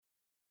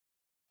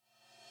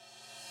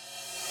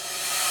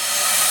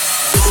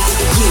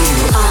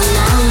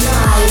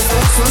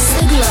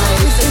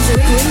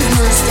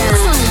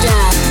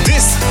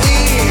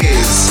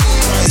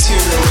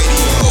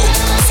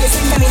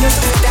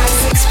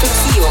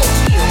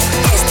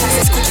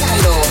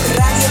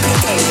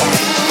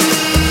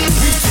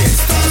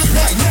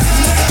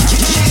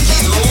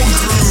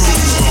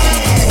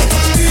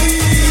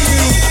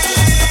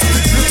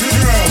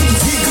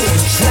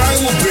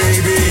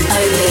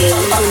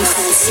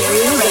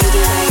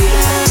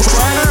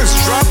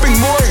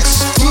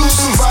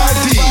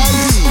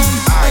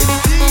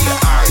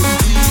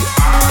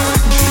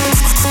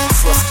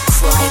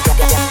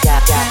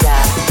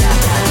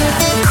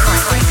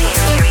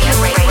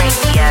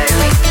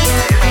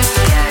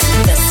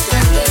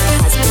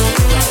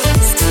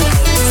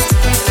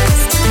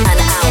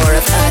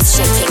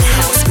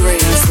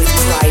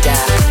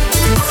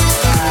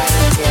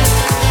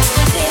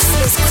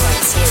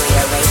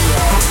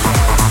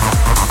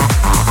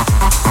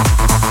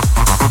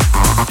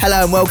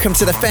And welcome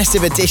to the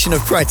festive edition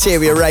of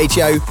Criteria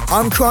Radio.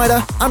 I'm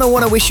Kryder and I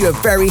want to wish you a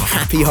very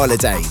happy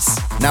holidays.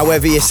 Now,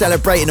 whether you're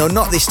celebrating or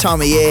not this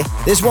time of year,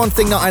 there's one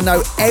thing that I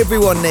know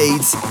everyone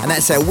needs, and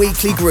that's their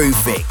weekly groove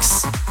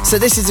fix. So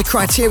this is a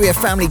Criteria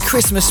Family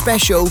Christmas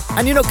special,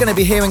 and you're not going to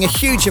be hearing a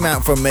huge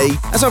amount from me,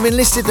 as I've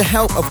enlisted the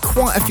help of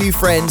quite a few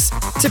friends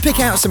to pick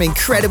out some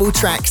incredible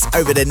tracks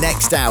over the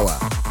next hour.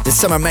 There's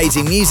some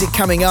amazing music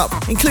coming up,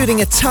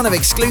 including a ton of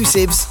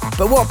exclusives,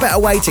 but what better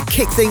way to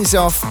kick things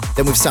off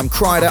than with some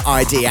Kryder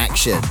ID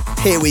action.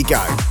 Here we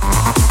go.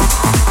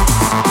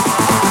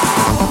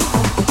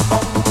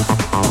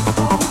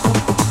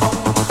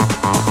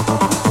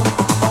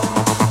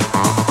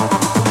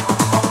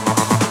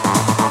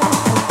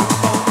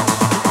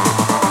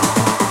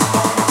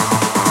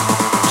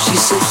 She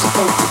sips the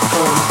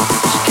Coca-Cola,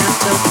 she can't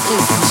tell the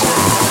difference.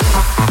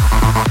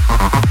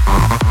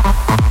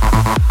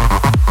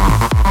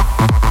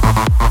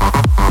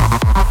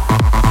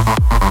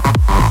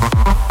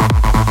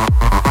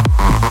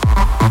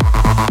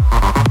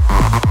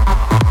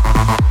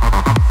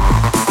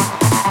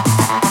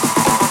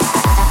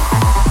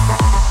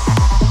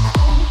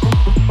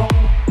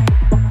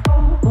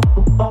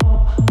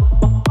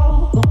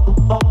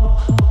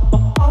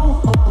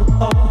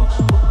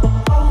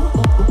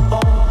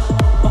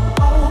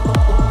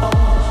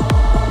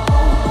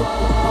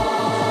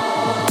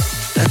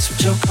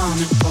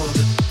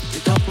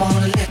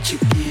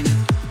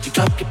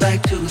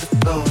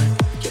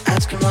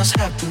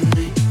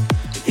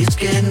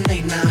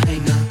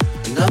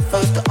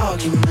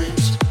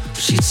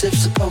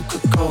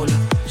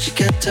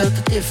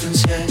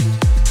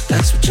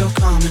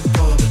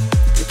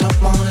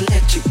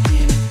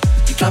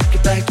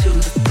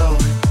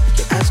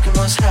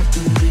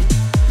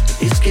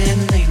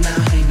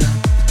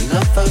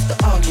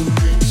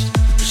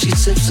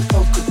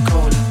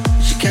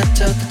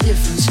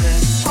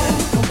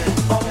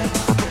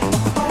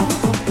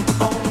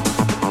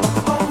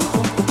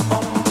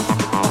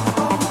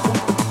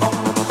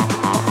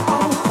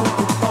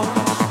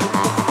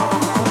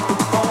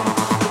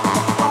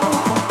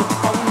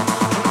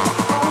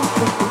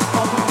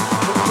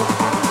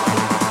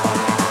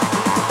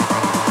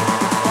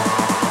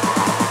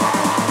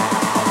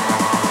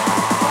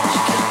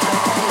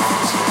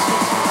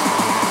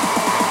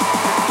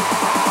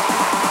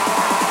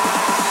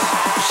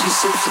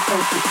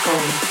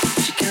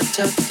 She can't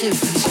tell the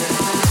difference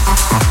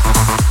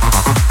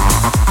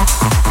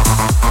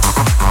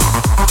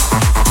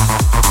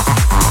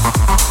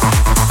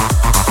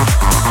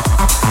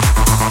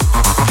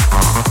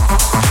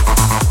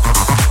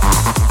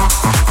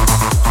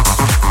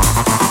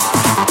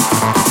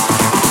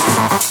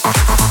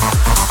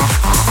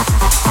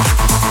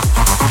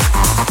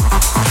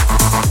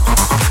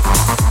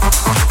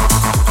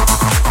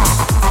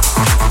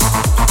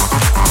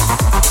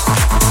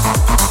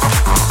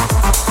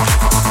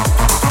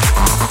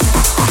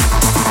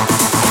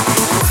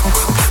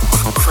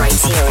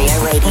Criteria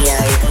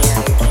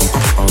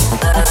Radio.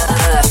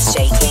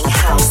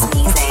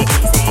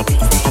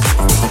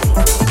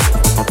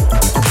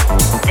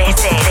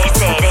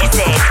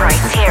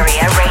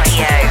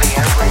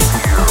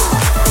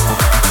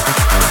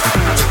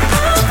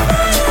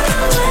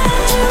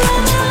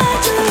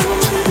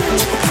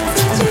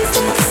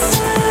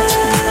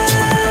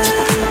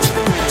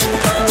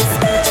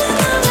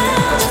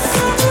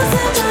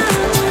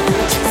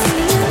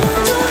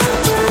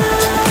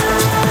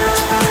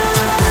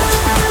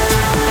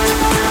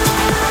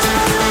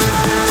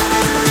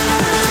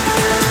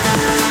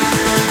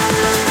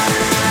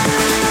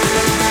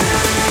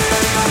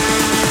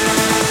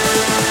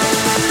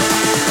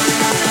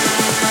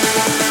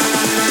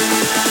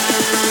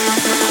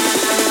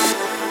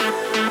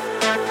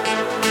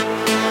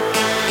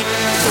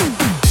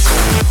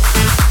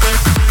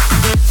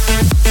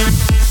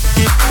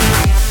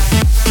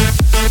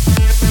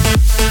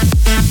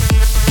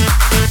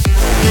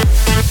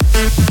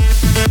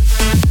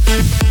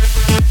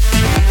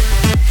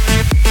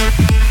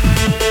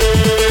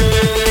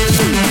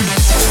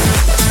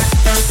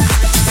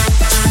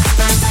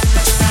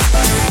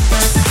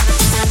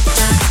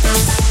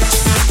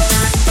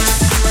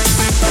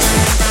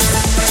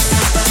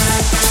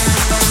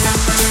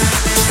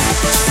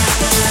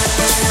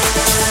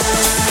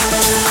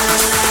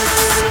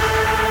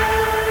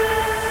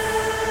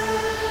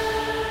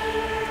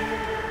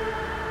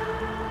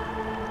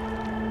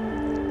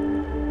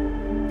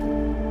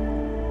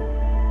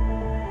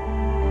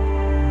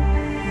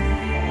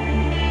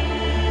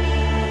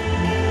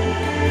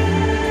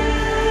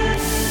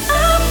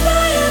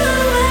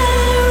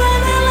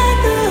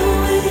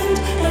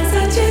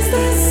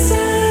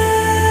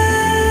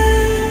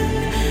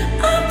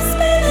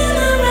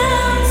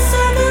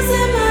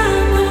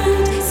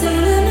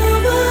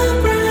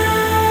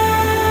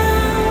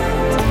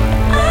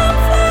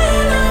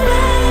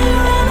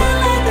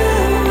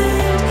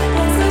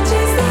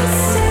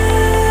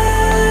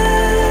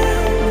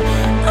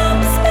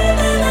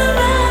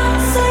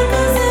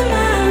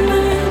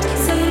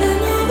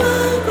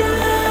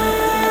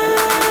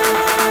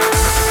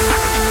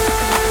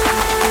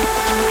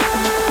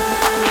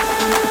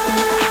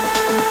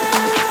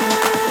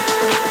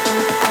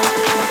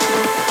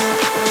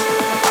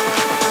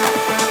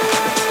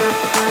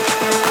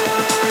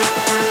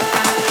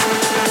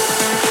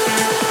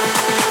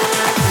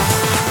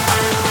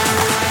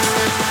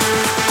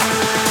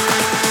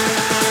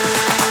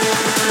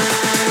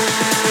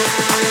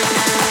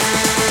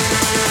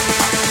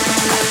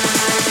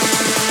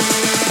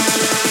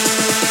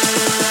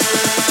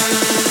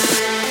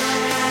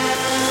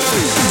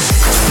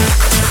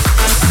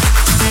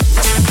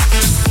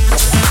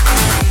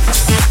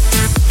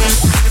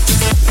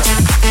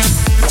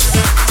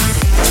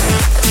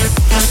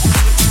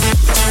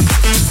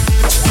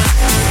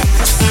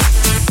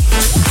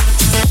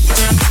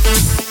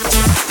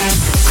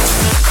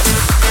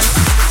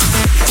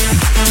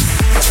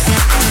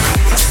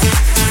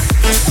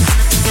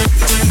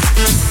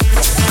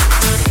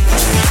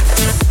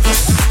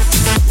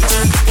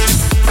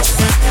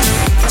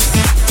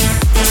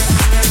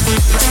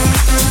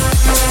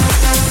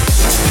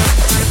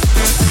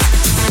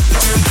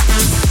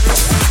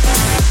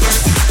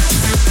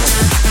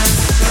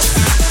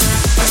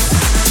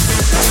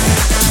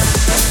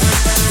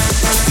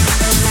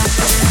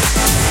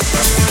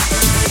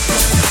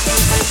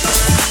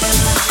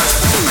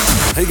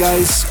 Hey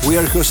guys, we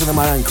are Jose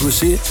Namara and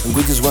Cruzy, and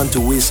we just want to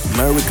wish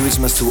Merry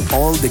Christmas to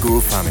all the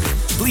Groove family.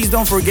 Please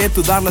don't forget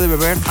to darle de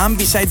beber, and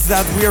besides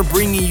that, we are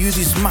bringing you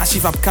this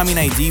massive upcoming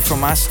ID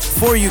from us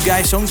for you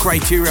guys on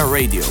Criteria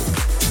Radio.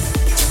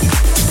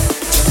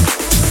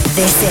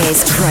 This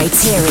is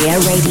Criteria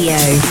Radio.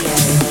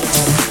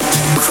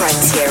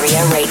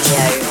 Criteria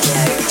Radio.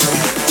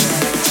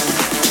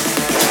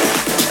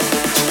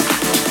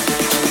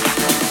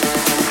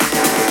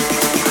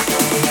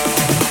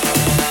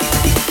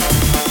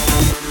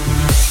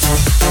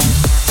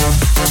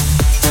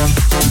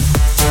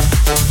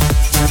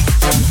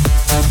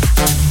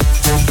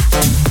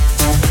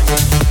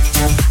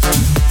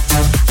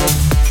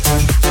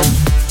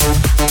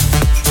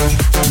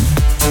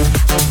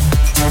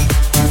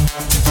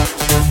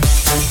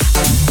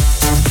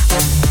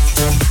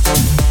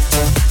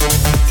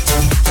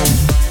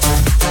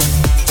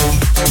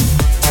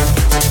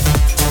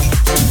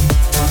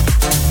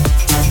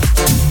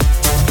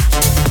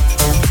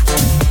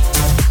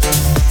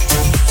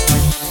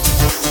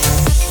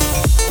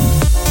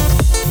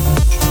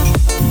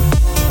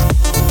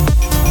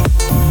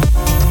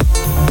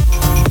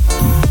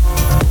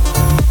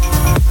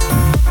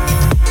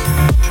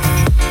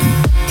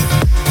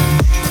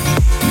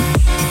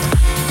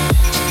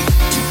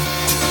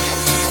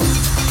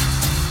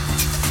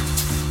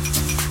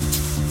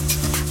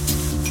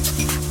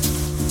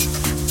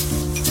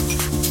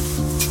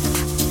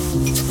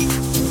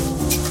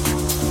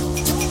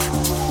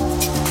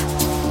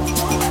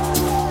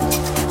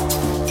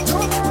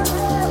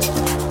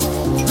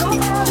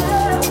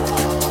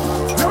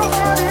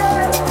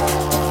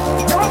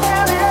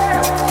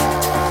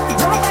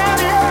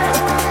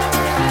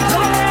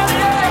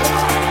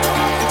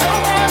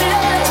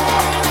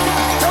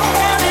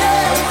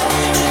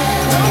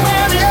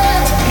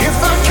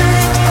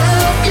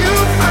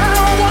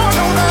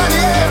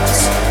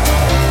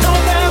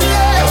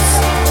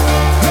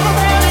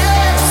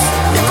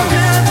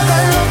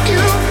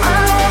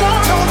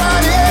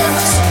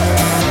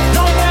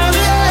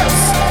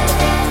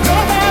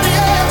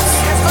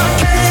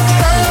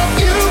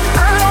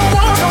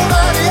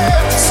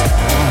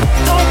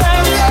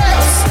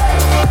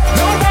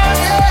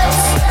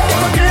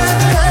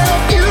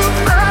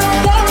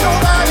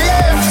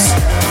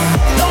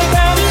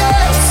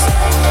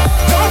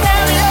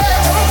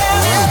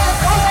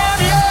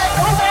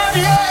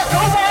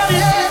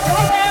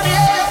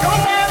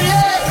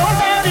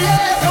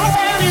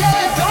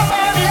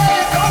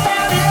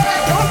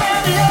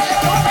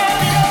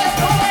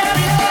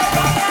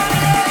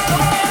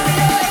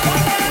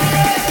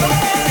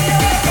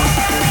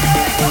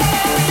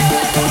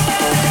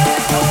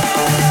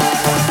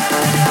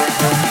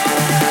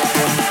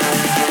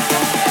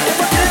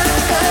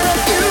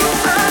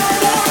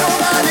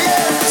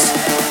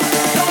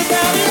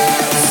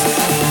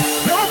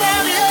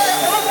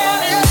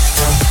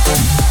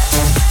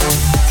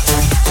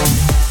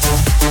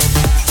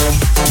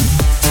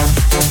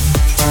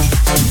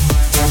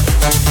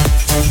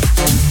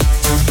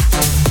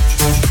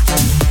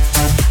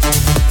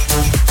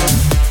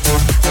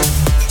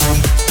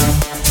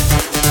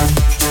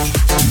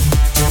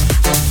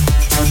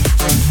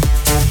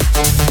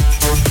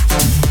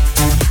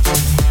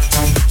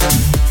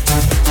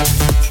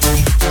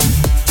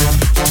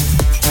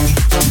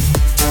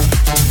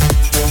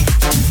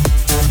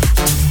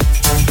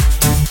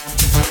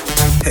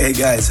 Hey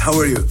guys, how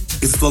are you?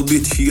 It's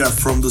Volbeat here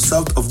from the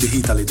south of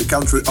Italy, the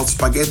country of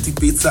spaghetti,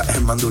 pizza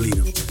and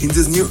mandolino. In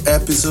this new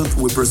episode,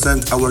 we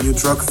present our new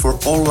track for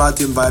all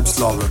Latin vibes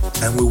lover,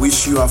 and we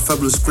wish you a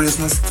fabulous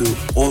Christmas to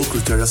all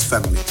Criteria's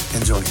family.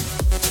 Enjoy.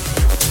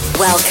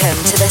 Welcome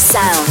to the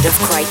sound of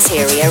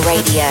Criteria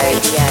Radio.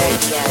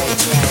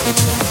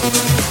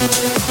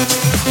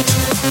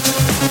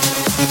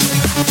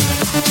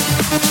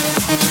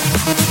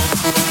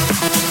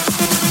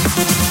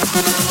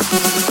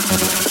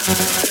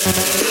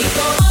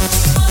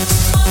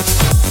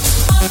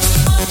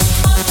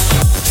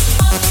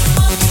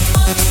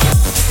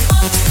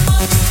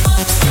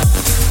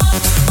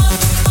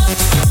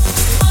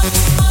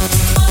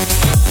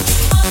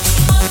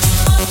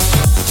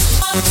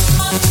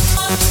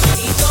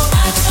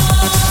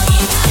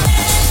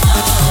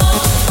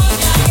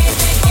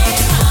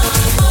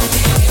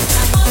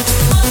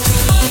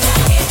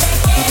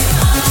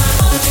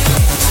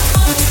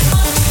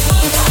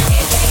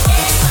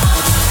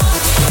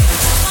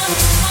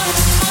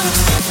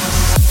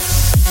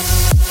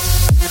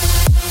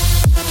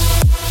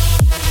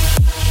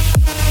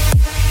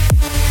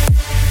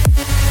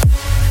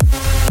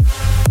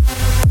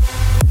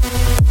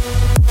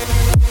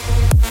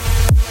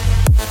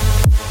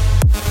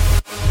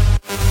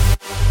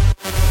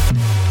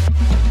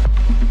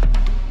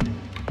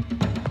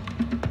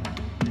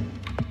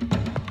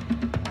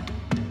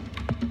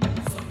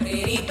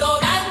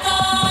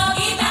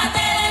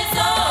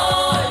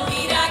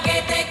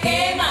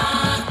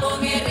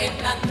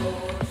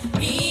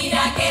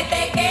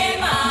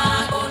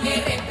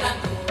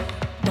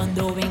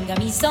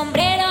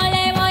 Sombrero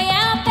le voy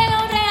a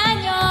pegar un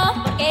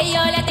regaño, porque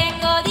yo le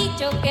tengo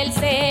dicho que el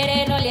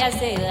sereno le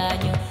hace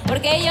daño.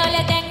 porque yo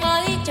le tengo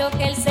dicho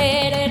que el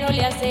cerebro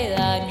le hace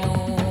daño.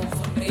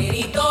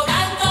 Sombrerito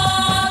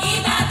blanco,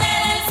 quítate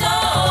del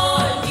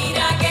sol,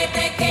 mira que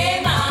te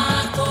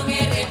quemas con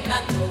el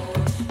resplandor,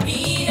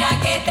 mira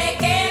que te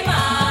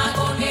quemas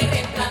con el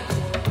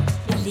resplandor.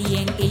 El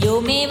día en que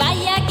yo me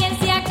vaya, ¿quién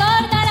se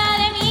acordará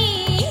de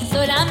mí?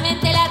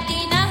 Solamente la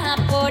tinaja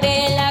por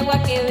el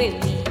agua que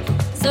bebí,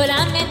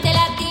 solamente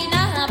la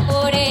tinaja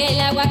por el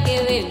agua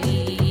que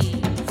bebí.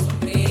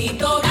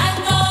 Sombrerito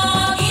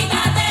blanco,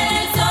 quítate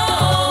del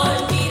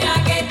sol, mira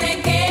que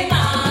te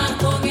quemas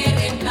con el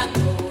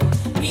resplandor,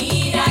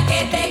 mira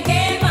que te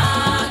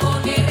quemas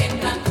con el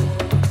resplandor.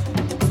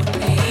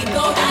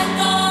 Sombrerito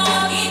blanco,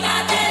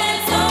 quítate del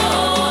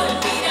sol,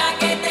 mira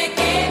que te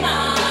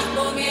quemas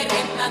con el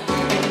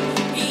resplandor,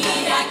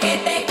 mira que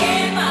te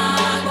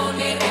quemas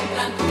con el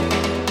resplandor,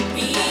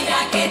 mira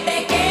que te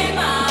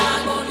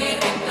quemas con el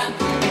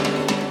resplandor.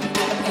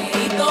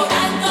 Sombrerito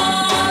blanco,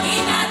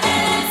 quítate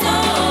del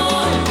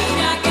sol,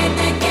 mira que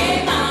te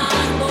quemas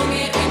con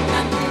el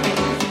resplandor,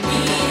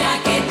 mira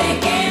que te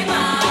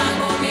quemas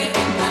con el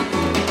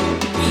resplandor,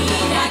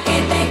 mira que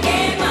te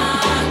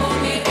quemas con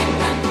el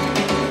resplandor.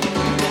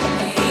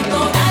 Sombrerito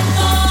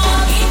blanco,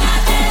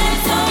 quítate del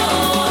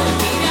sol,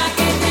 mira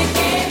que te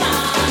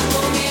quemas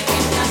con el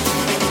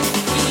resplandor,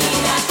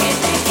 mira que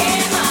te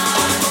quemas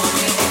con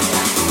el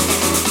resplandor,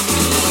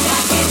 mira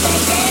que te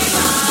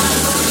quemas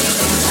con el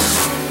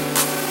resplandor.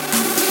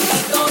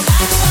 Sombrerito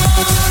blanco,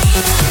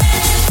 quítate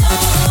del sol,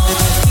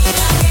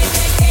 mira que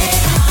te quemas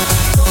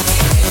con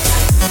el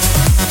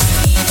resplandor,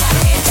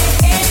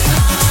 mira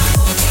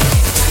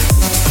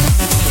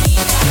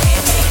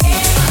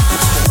que te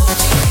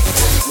quemas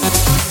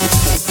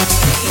con el resplandor,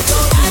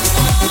 mira que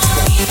te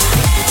quemas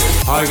con el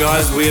Hi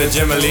guys, we are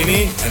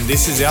Gemelini and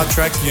this is our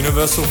track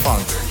Universal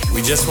Funk.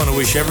 We just want to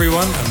wish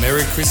everyone a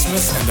Merry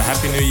Christmas and a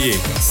Happy New Year.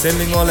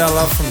 Sending all our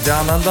love from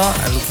down under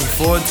and looking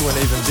forward to an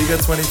even bigger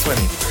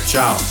 2020.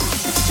 Ciao.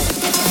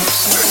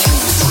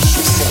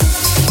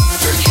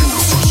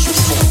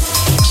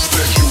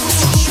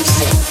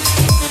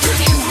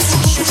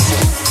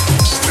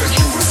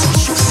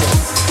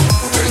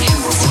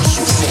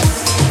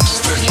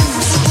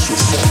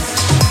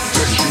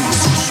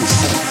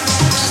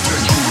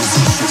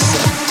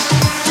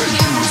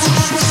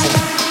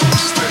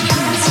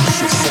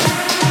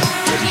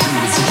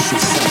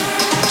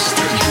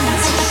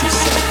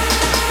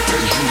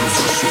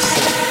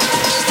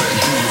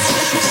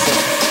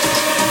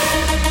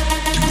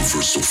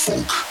 Universal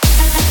funk.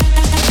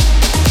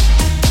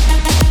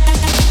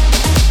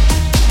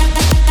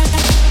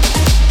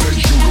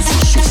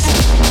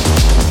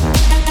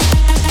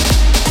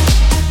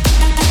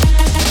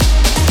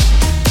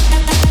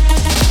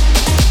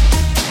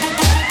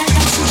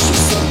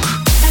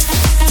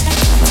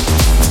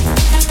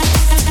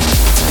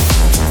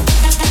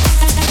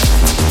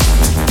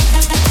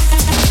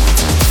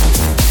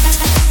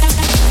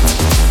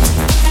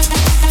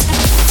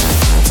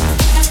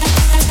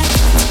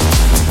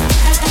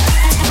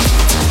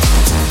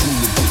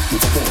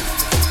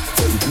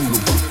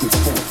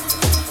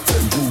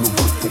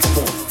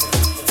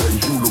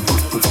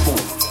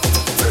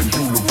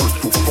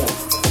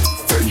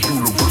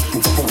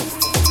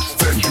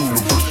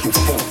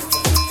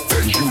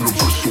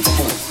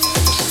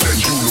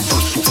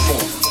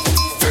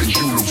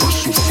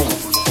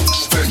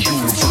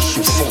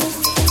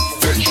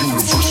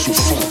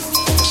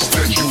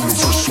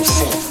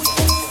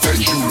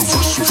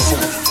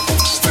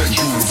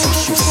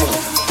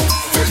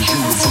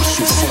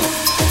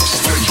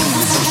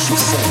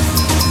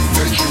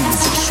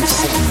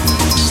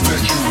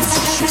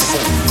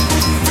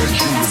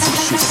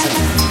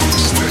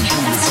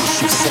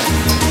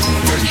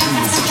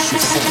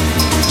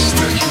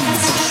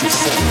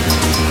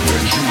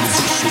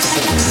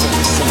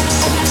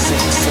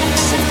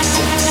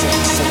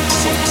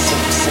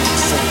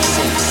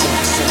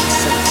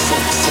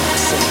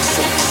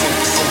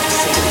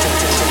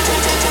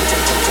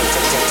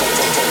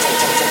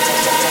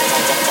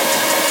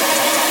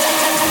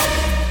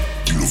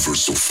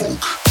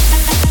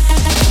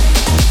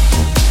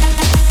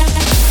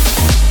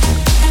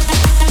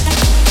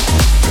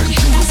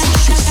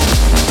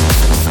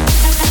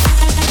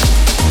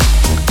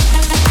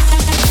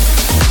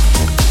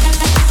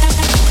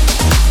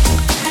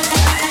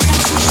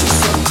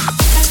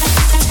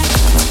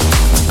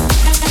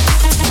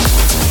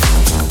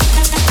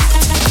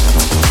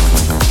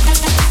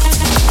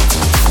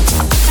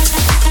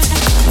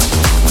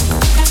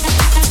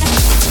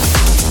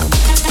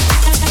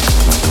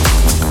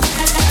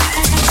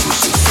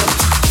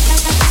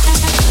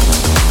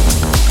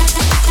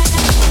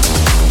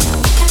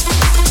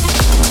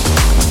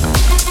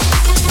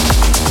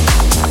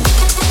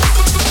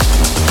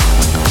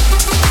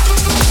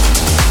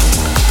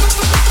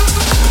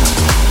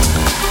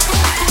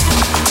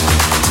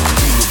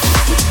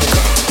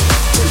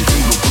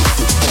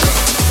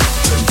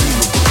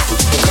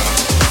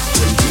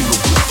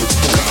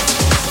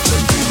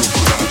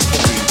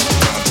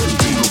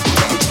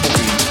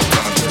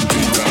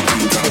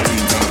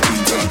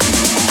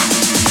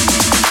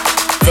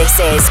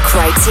 This is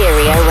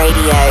Criteria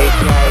Radio.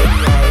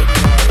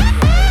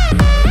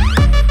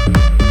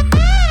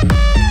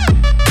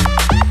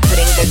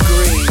 Putting the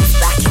groove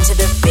back into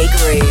the big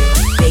room,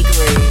 big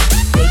room,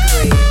 big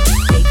room,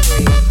 big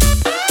room.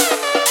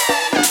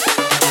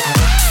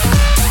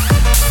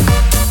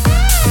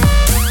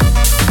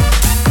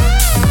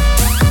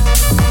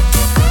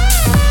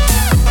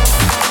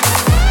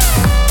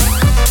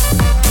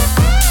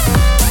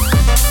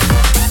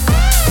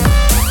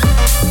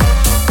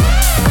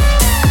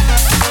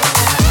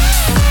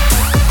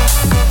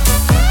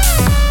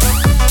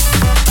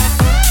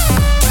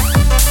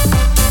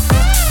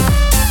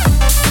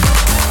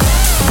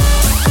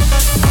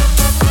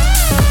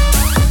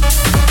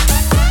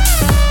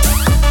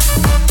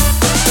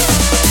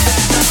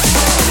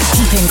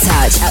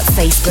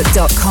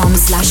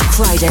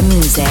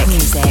 Facebook.com/CryderMusic.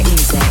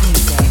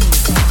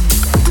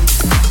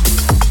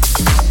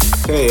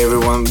 Hey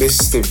everyone, this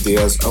is Steve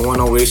Diaz. I want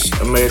to wish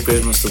a Merry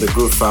Christmas to the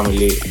Groove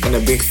family and a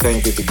big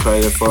thank you to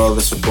Cryder for all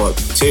the support.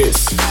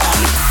 Cheers!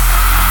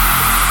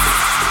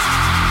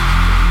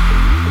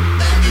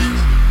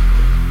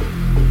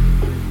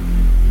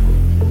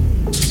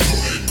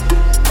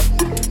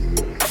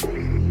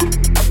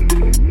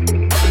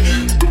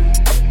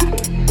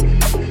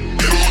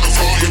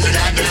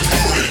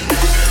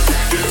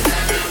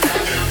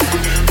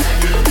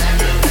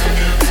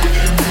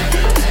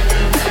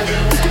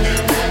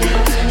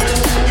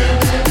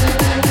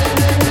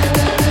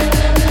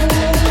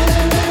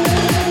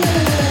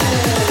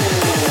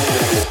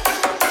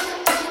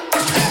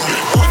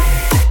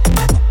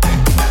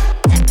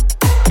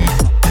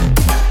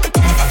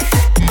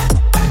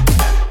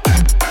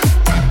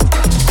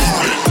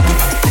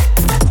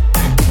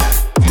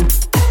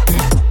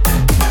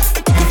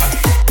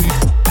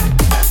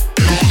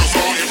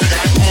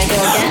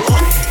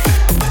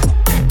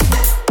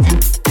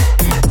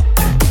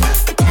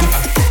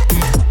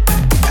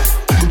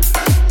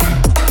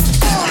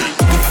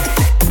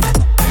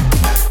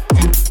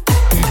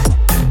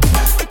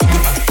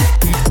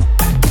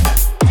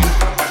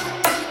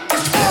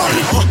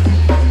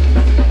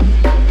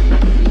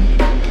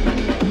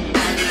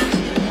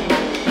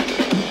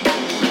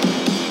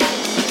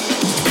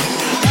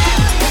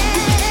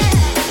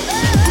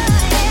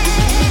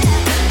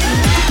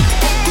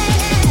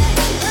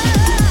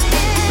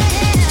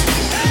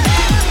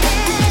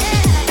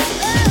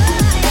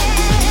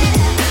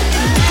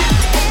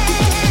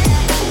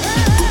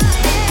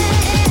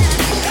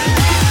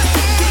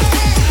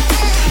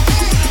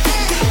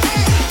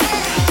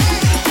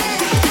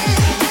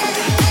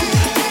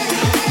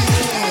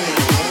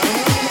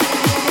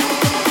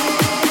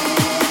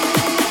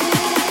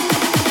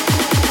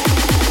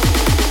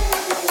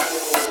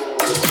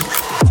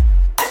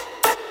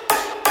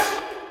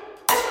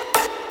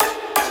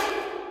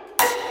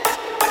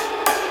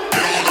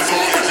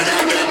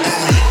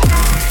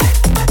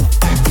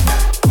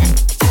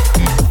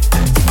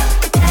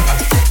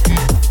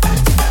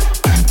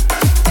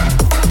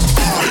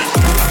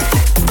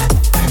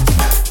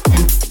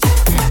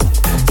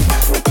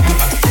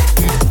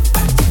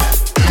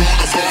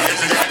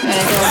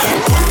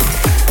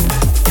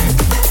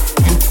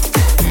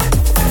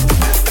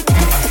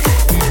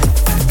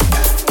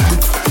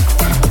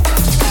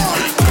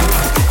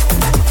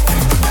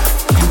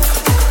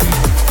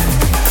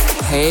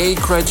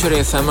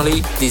 Criteria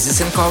family, this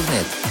is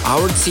Incognite.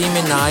 Our team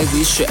and I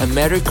wish you a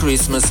Merry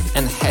Christmas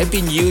and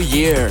Happy New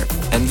Year.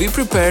 And we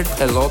prepared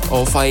a lot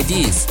of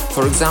ideas.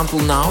 For example,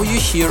 now you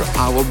hear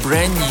our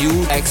brand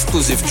new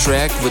exclusive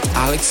track with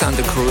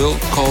Alexander Krull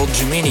called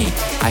Gemini.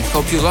 I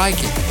hope you like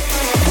it.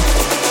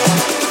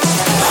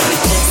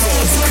 This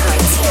is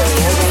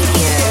Criteria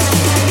Radio.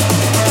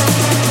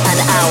 An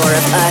hour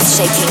of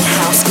earth-shaking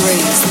house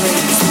grooves.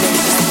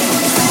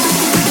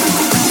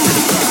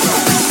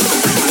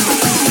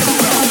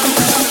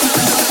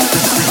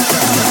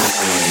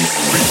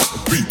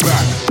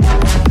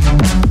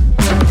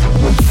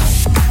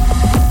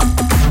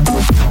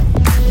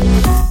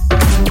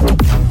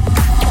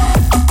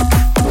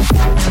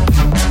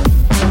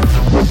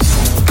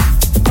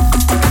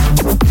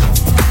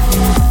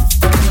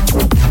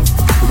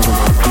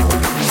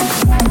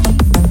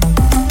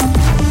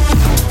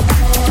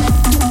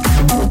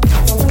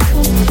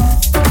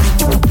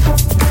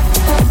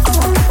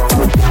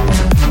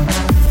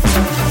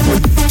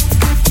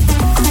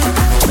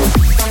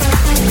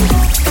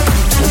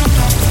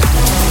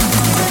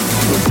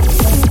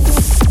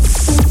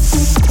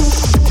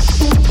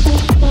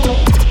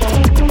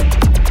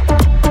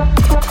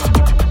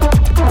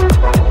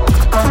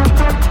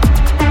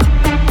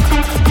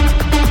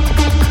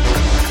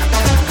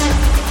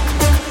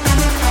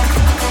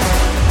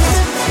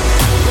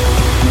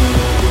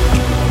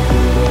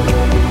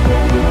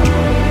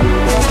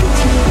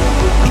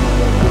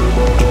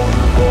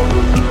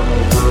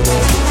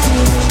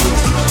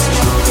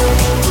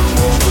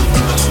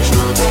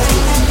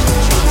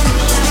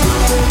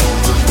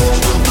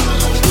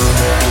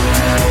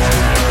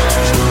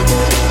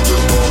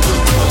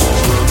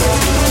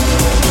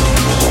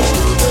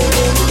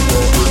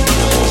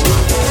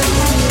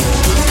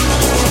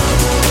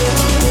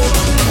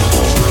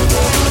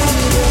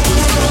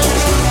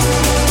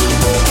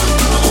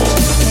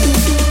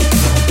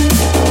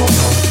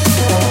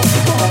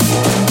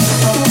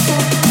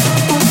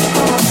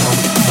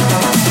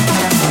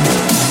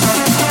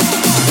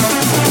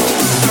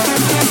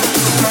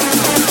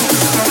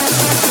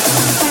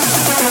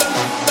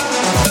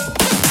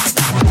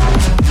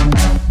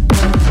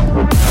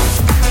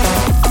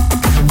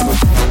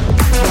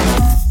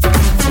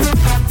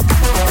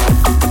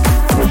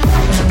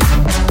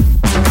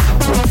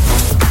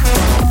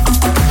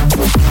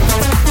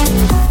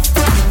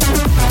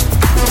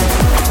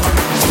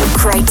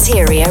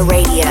 Criteria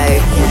Radio.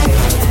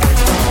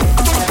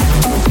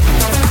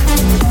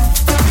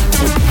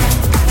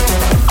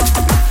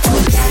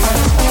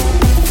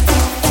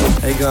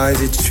 Hey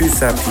guys, it's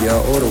Trusap here,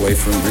 all the way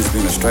from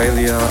Brisbane,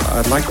 Australia.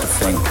 I'd like to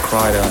thank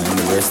Kreider and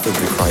the rest of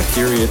the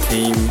Criteria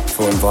team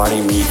for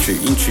inviting me to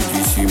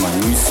introduce you my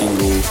new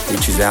single,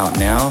 which is out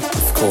now.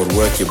 It's called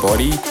Work Your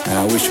Body, and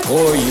I wish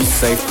all you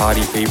safe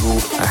party people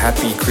a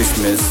happy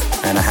Christmas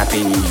and a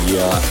happy New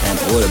Year, and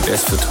all the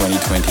best for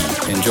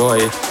 2020.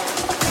 Enjoy!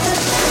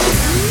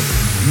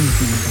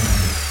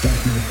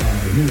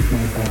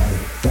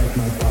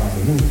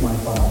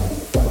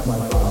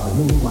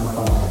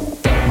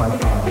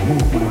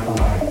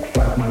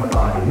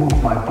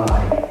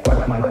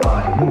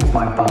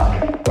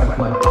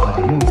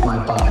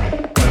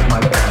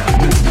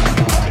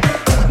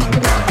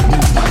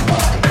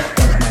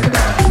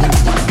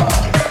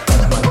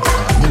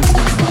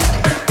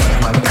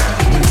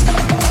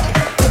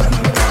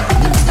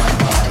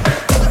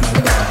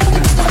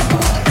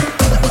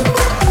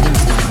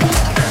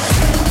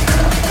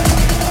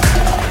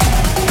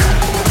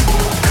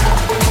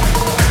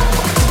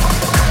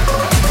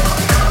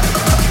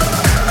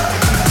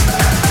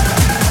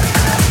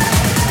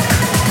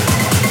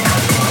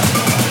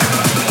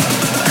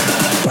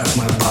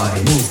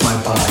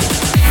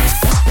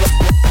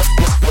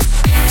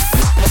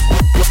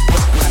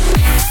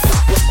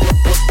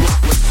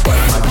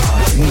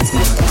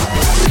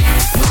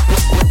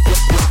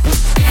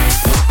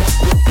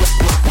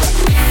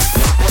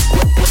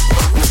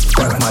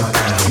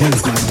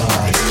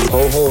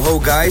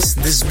 Guys,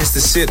 this is Mr.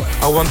 Sid.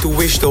 I want to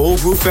wish the whole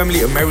Groove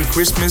family a Merry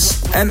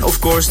Christmas, and of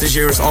course this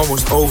year is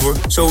almost over,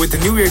 so with the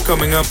new year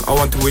coming up I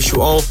want to wish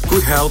you all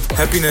good health,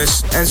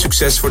 happiness and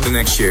success for the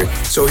next year.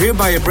 So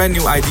hereby a brand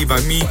new ID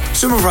by me,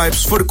 Summer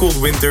Vibes for the cold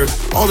winter.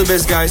 All the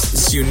best guys,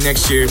 see you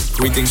next year.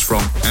 Greetings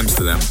from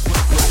Amsterdam.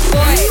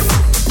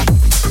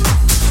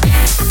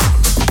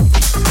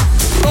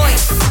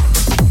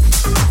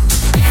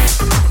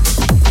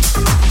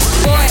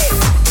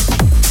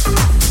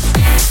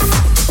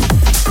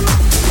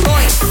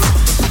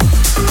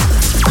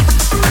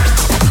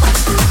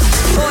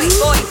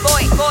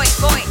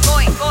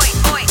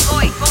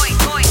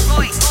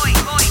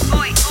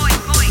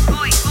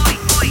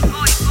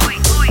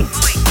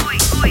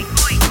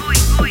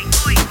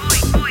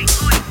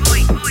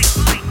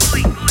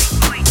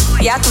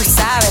 Ya tú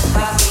sabes,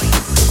 papi.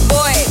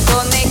 Voy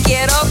donde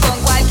quiero con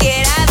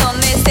cualquiera,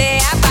 donde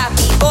sea,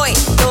 papi. Voy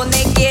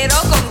donde quiero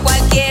con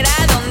cualquiera,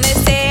 donde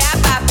sea,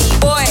 papi.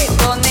 Voy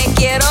donde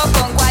quiero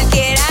con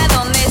cualquiera,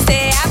 donde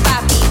sea,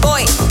 papi.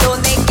 Voy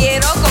donde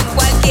quiero con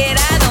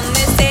cualquiera,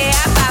 donde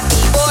sea, papi.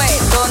 Voy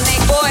donde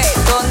voy,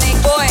 donde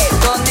voy,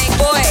 donde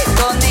voy, donde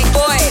voy,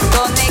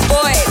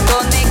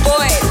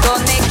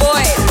 donde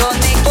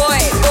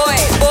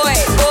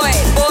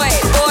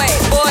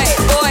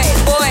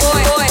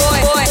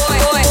voy, donde voy, donde voy, donde voy, voy, voy, voy,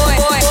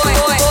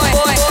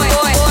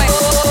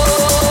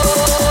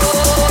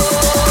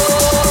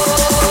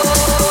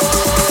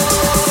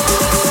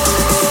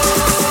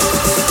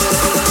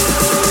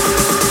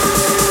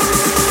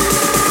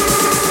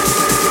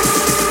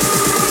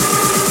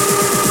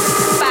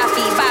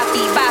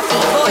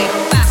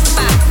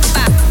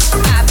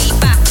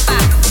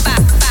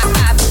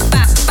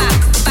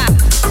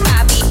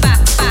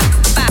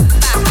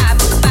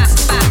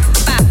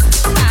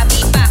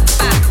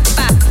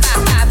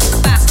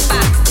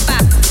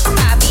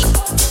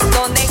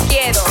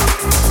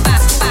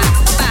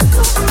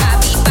 voy,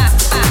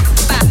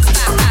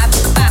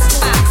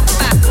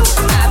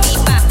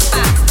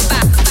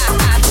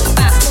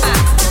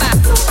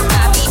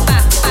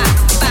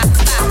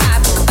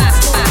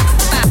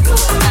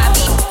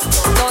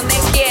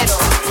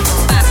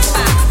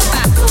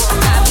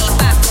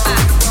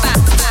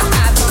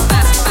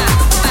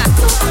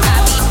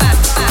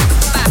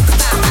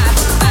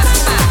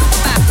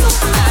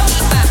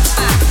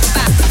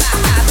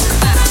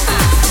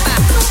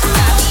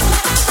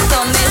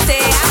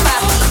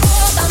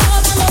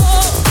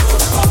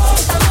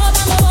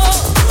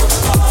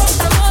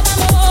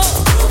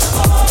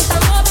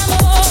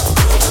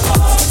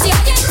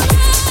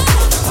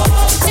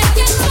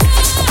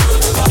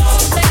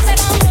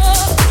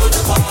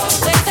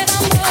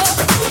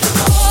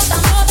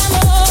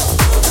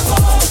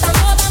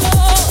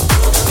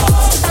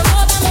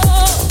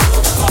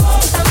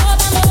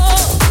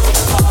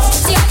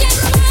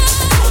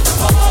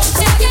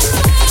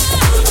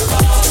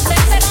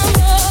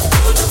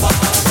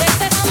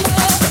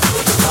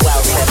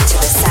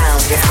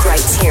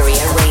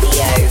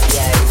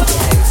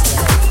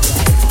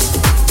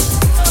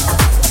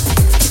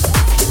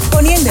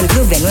 voy, voy,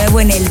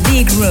 en el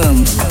Big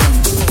Room.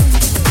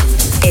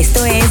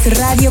 Esto es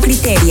Radio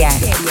Criteria.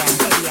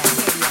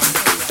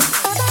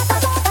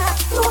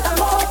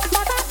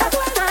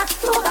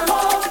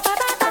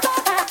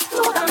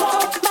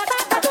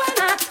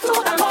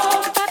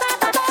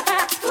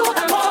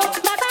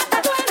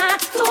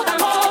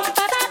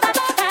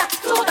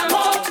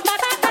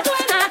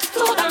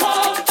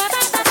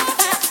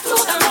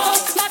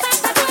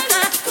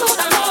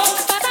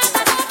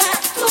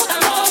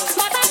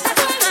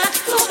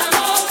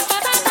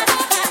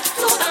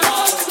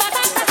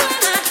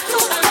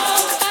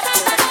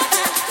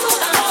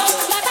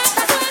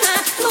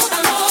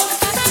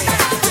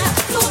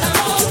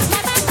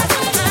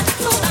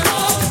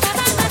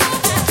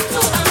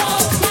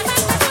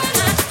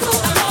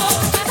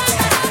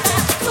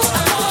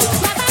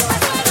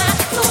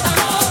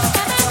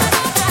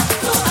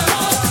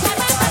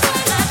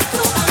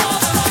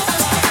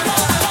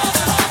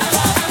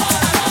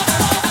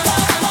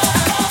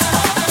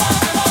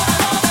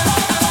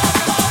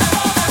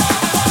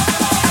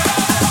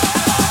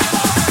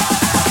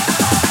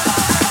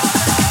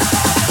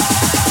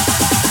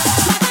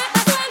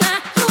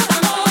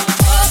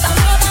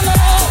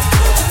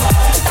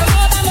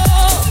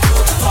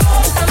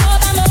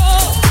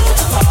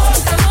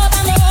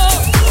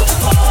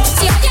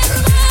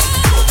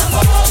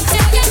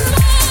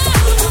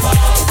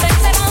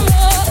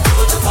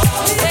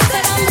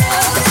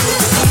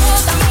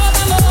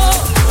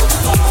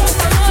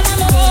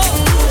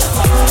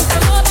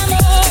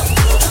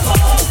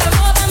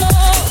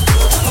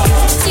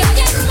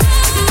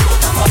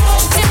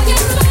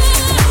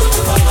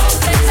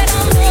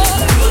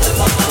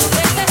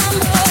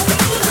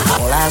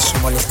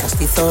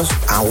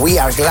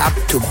 are glad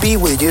to be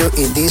with you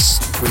in this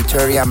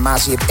Criteria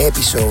Massive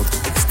episode.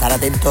 Estar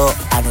atento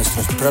a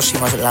nuestros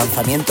próximos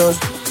lanzamientos.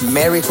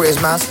 Merry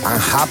Christmas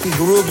and Happy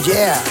Group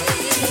Year!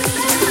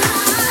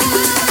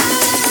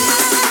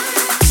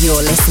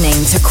 You're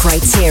listening to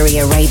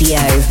Criteria Radio.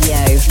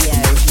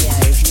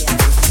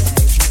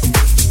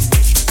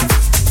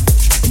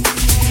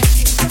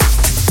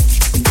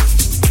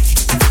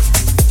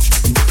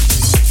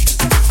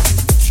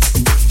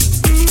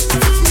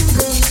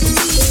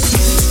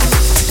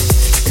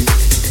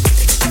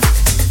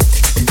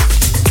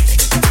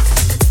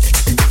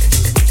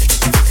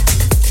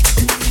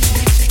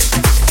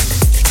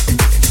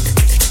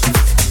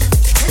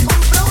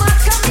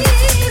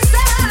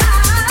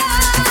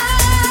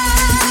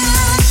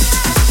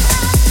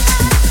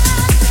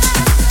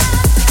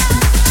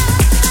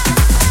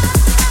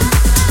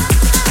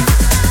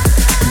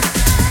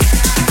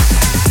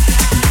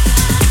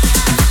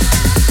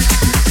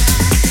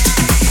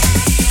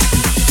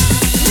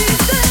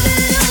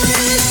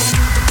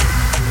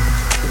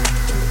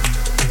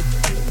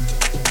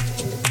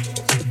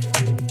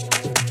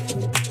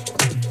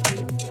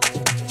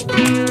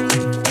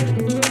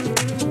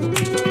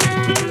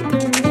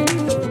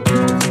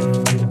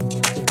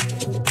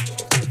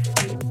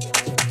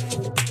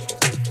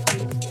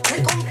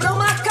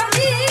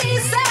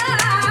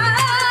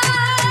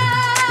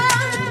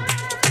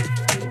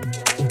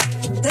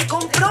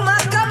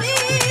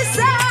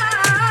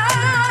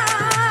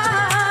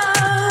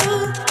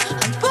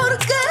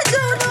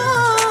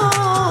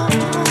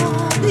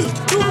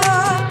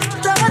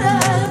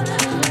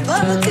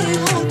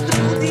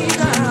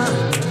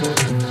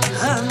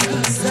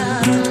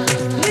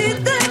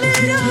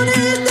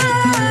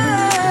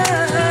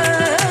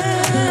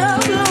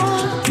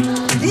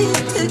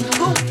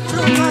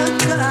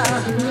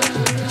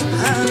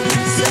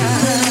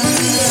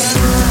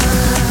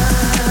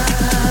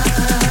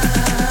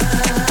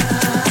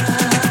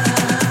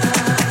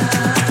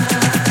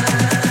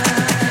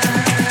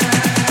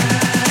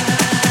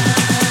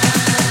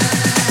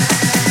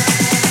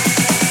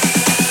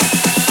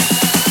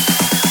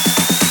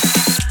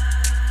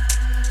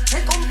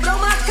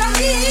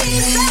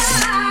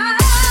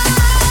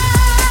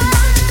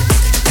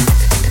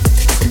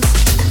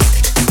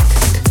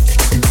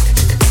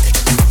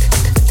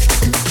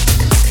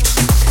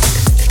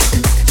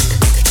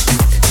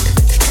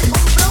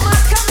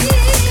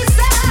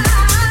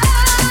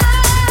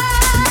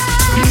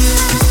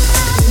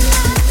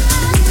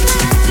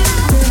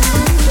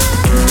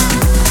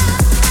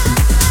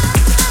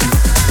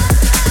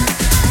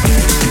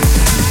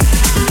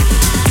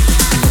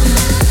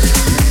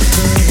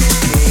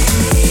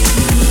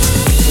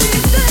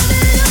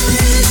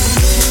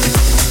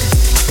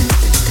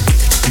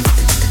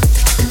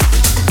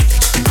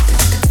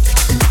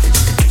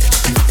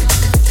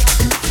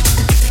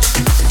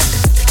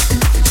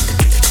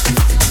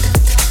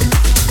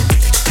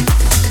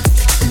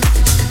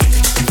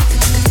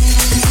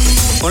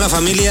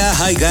 Familia,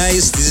 hi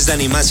guys, this is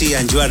Danny Masi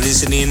and you are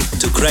listening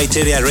to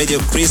Criteria Radio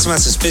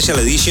Christmas Special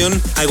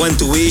Edition. I want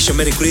to wish a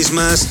Merry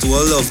Christmas to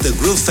all of the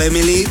group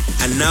family,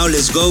 and now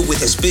let's go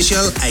with a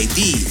special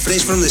ID,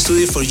 fresh from the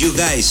studio for you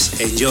guys.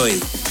 Enjoy.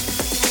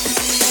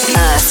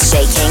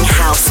 Earth-shaking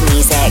house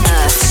music.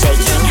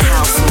 Earth-shaking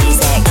house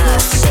music.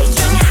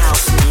 Earth-shaking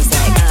house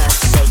music.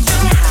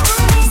 Earth-shaking house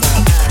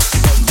music.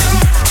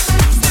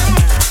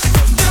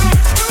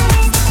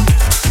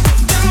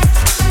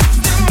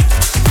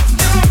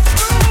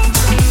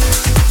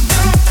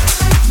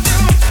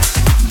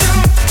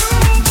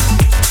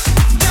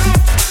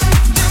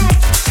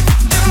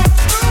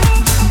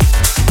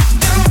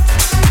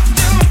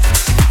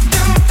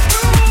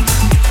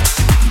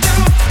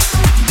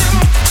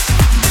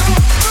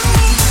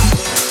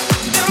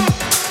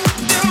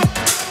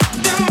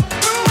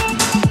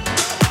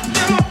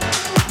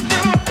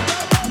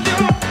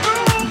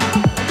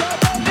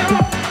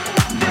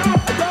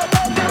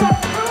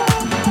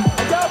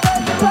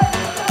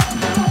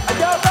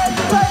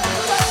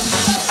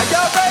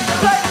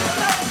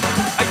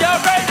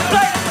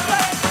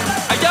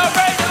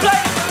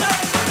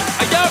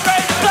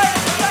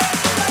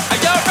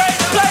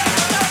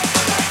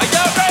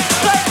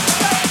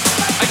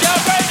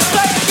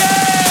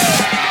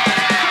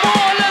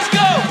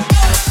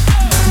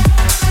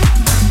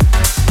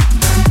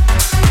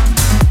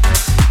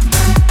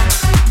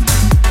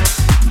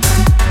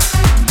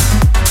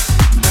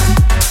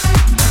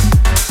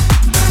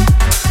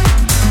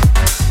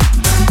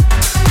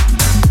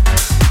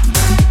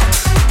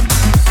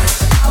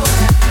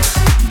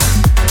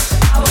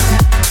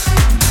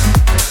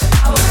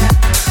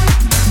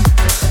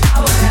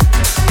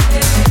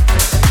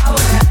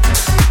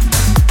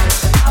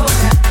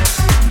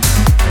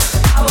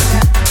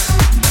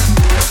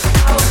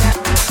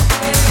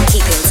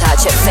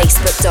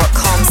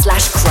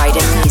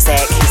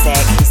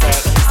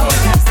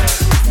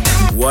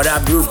 What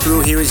up, Groove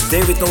Crew? Here is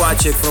David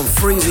Nowacek from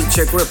Frizy,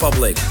 Czech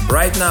Republic.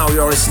 Right now, you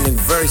are listening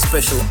very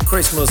special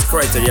Christmas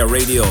Criteria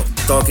Radio,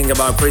 talking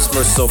about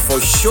Christmas, so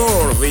for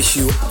sure wish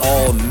you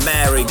all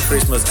Merry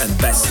Christmas and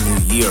Best New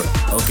Year.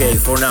 Okay,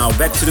 for now,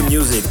 back to the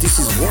music. This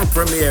is world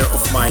premiere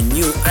of my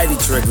new ID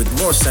track with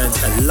more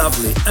sense and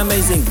lovely,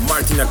 amazing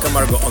Martina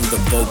Camargo on the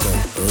vocal.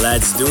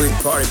 Let's do it,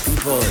 party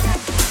people!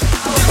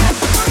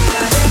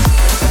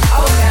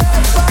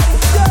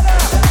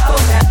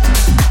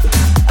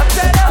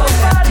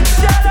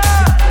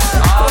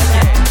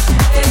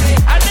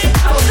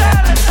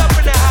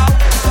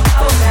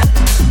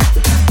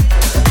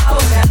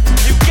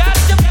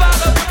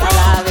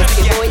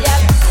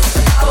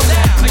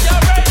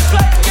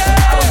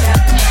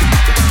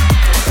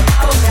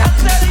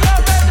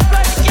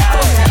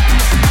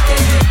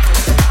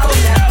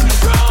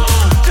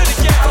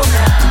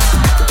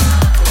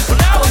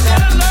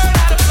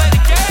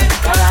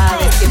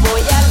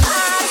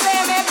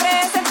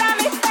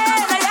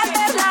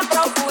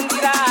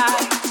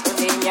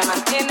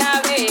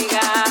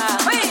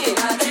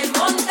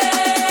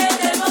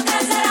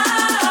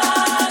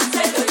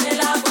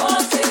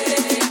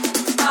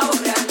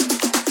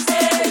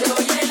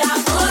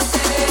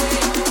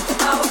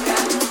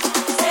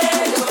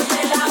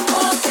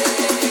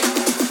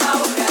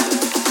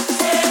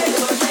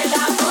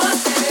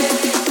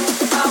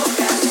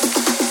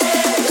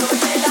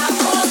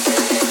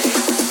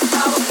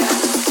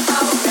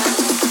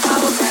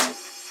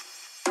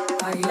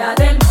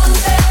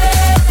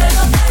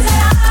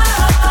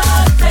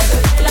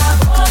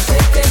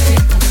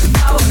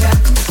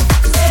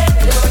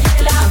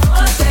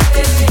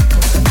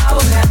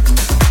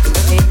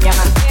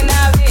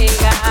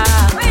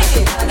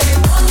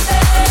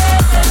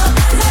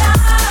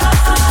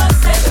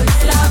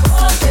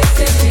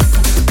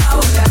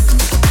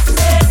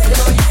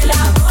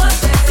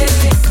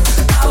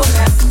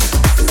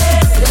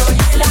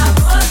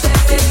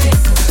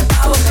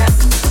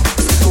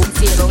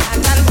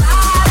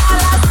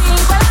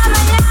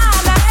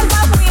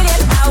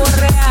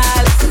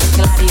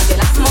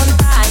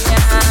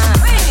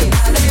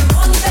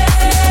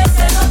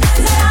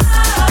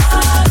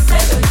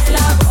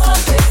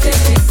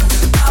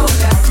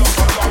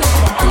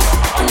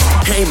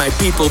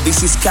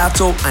 This is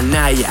Kato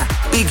Anaya.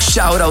 Big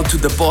shout out to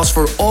the boss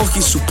for all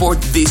his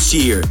support this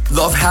year.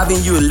 Love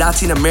having you in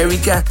Latin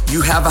America.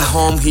 You have a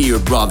home here,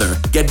 brother.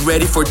 Get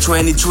ready for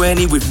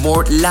 2020 with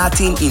more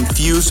Latin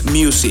infused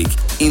music.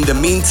 In the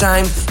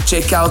meantime,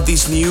 check out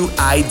this new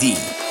ID.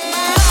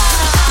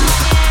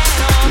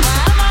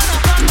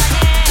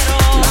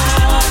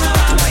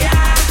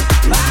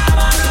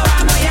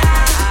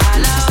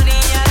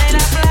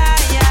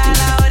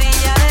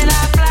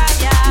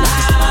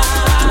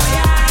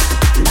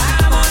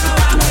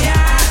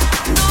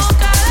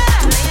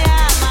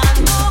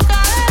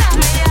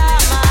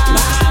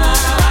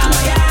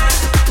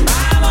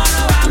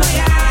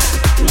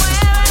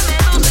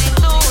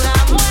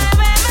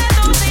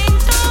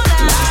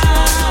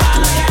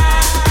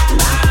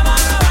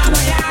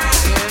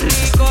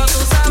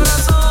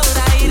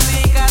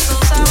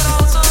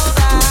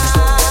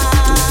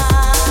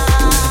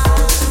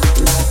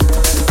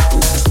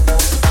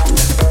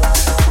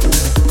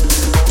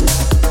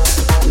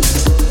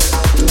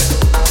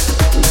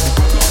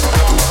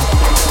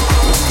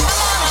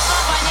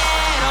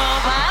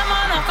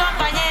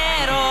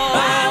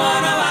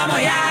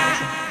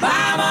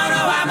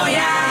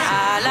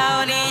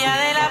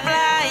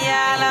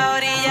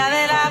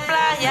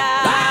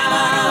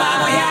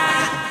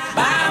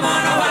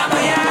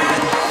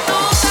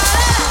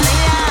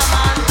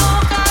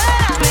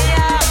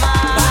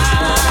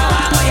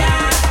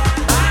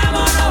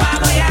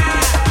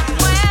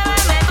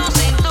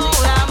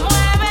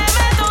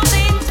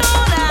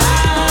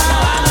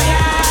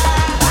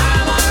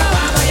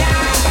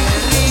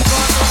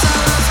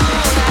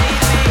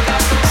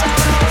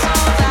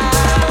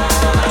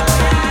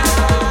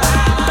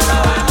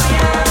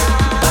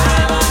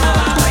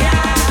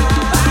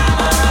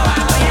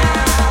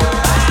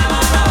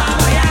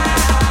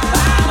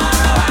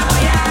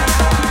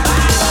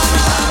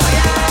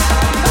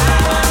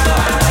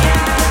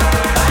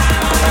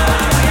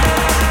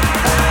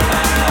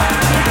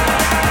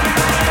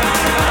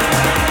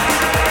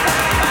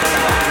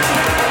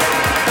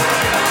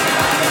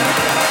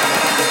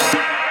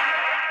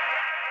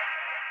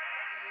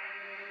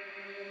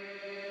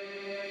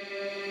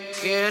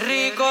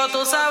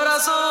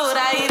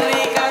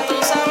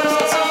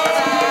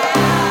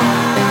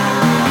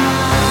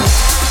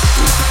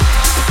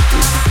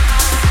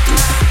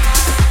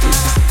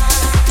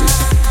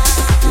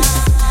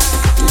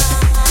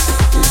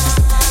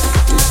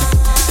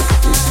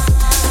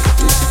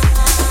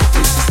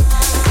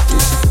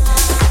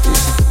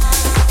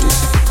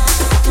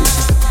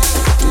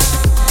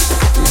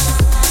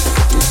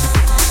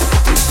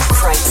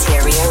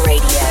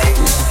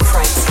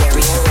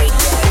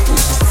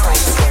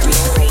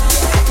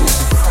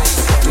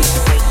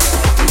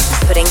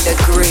 The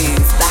groove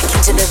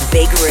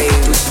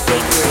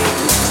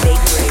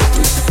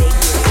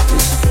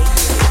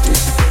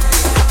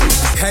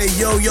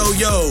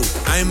Hello,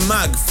 I'm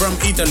Mag from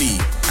Italy.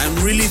 I'm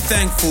really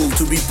thankful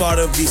to be part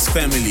of this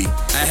family.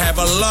 I have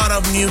a lot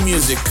of new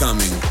music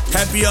coming.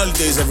 Happy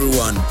holidays,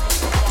 everyone.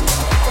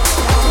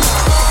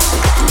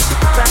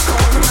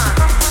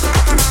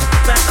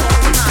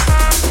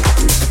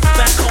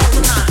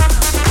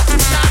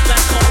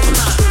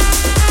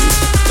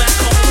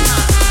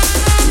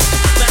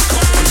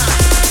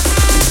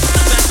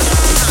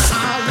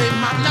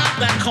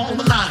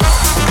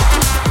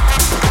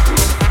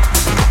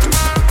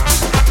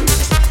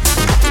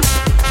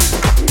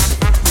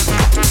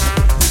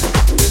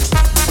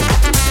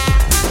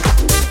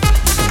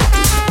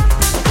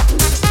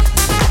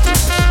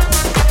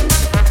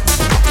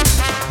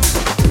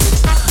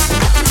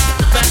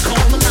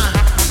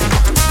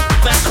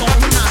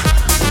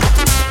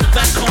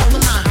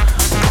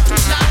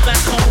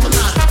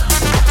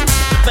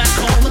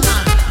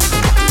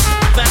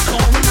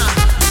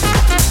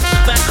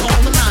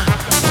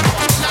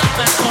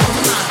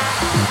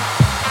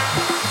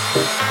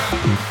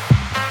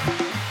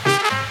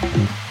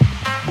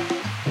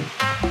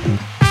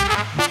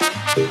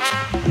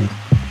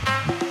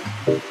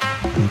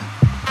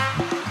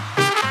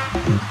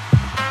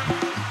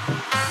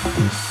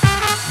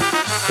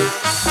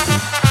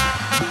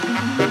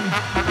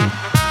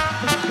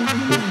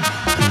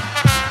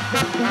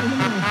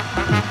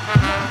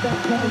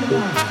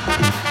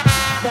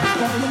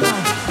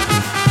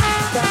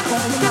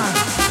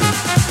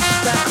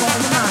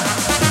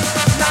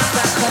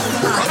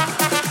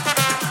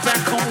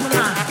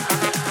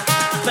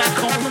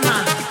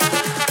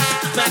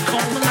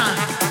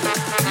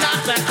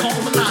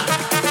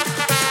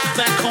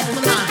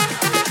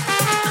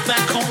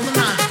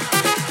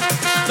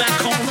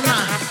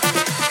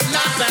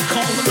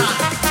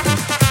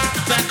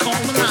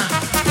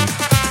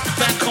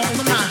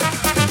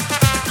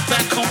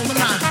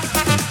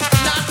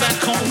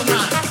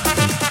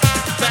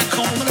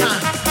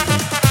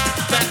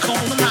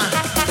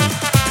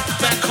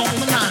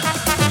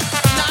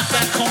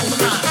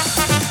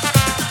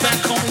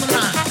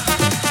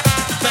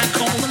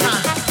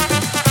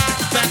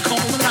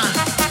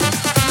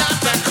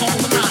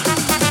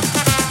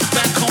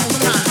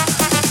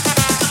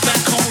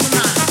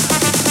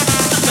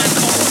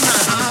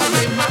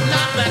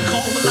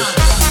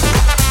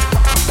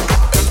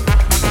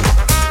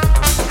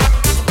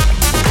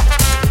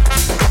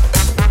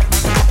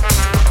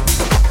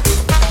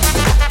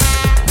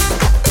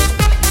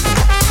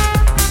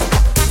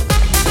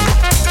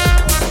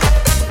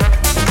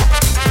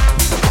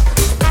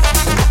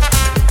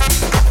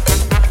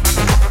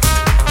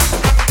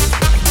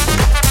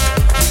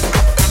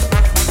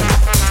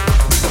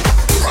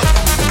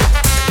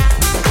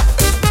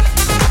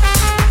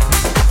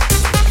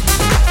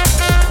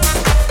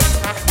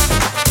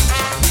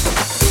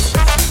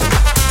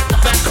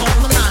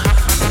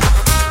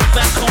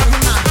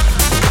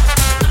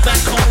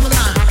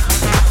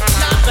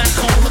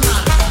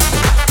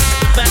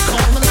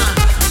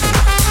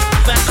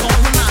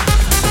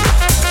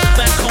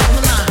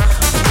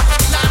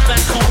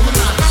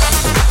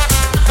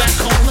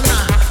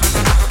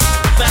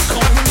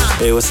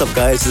 Hey, what's up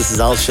guys? This is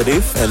Al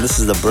Sharif and this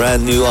is the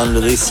brand new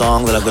unreleased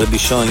song that I'm going to be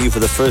showing you for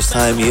the first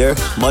time here.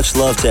 Much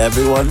love to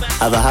everyone.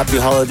 Have a happy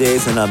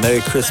holidays and a Merry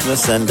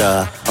Christmas, and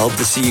I hope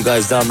to see you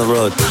guys down the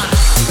road.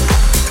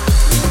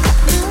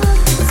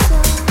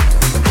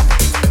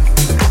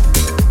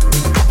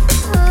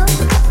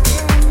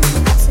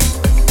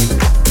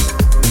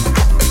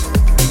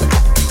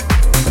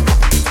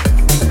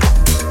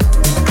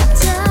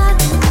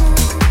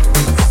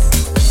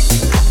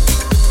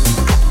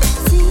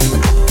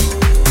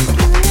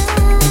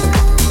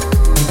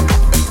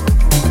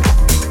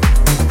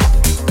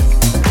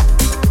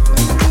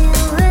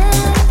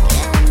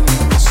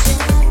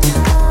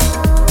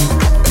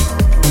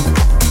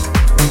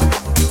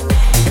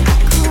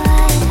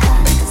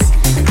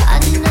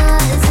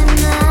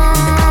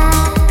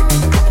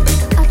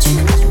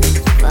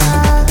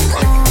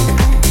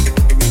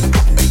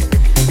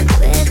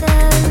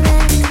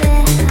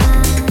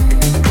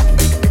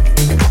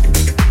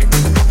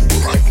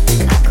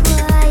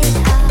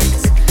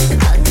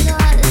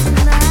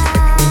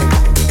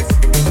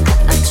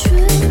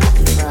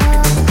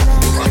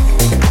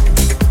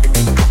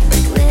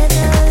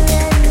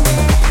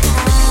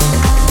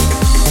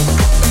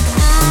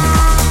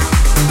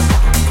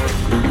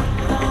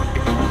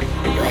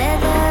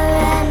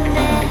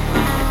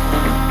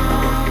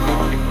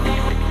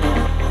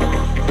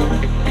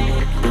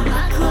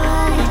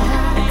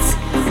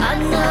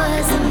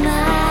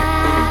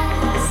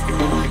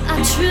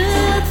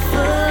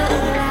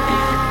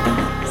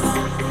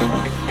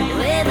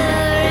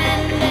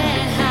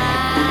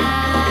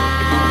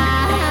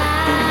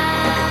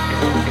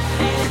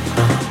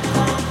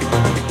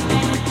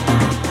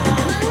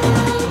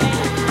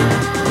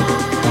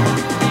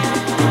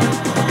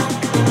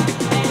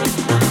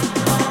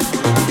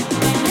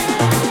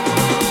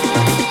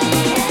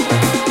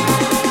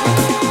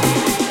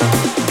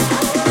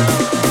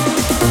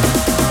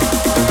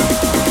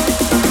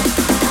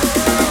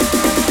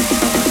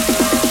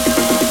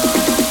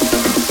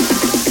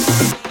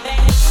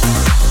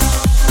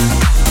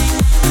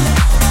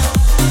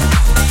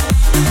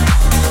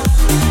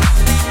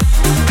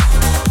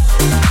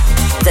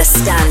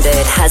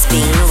 has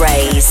been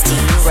raised.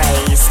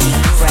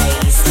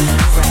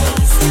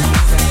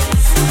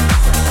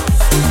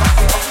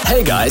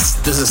 Hey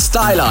guys, this is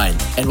Styline,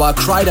 and while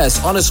Kryder is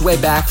on his way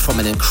back from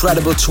an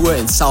incredible tour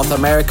in South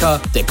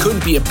America, there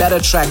couldn't be a better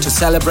track to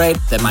celebrate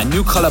than my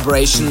new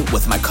collaboration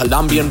with my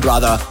Colombian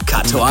brother,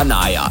 Kato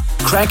Anaya.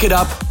 Crank it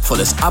up for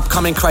this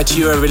upcoming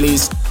Kryteria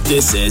release.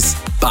 This is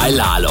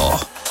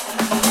Bailalo.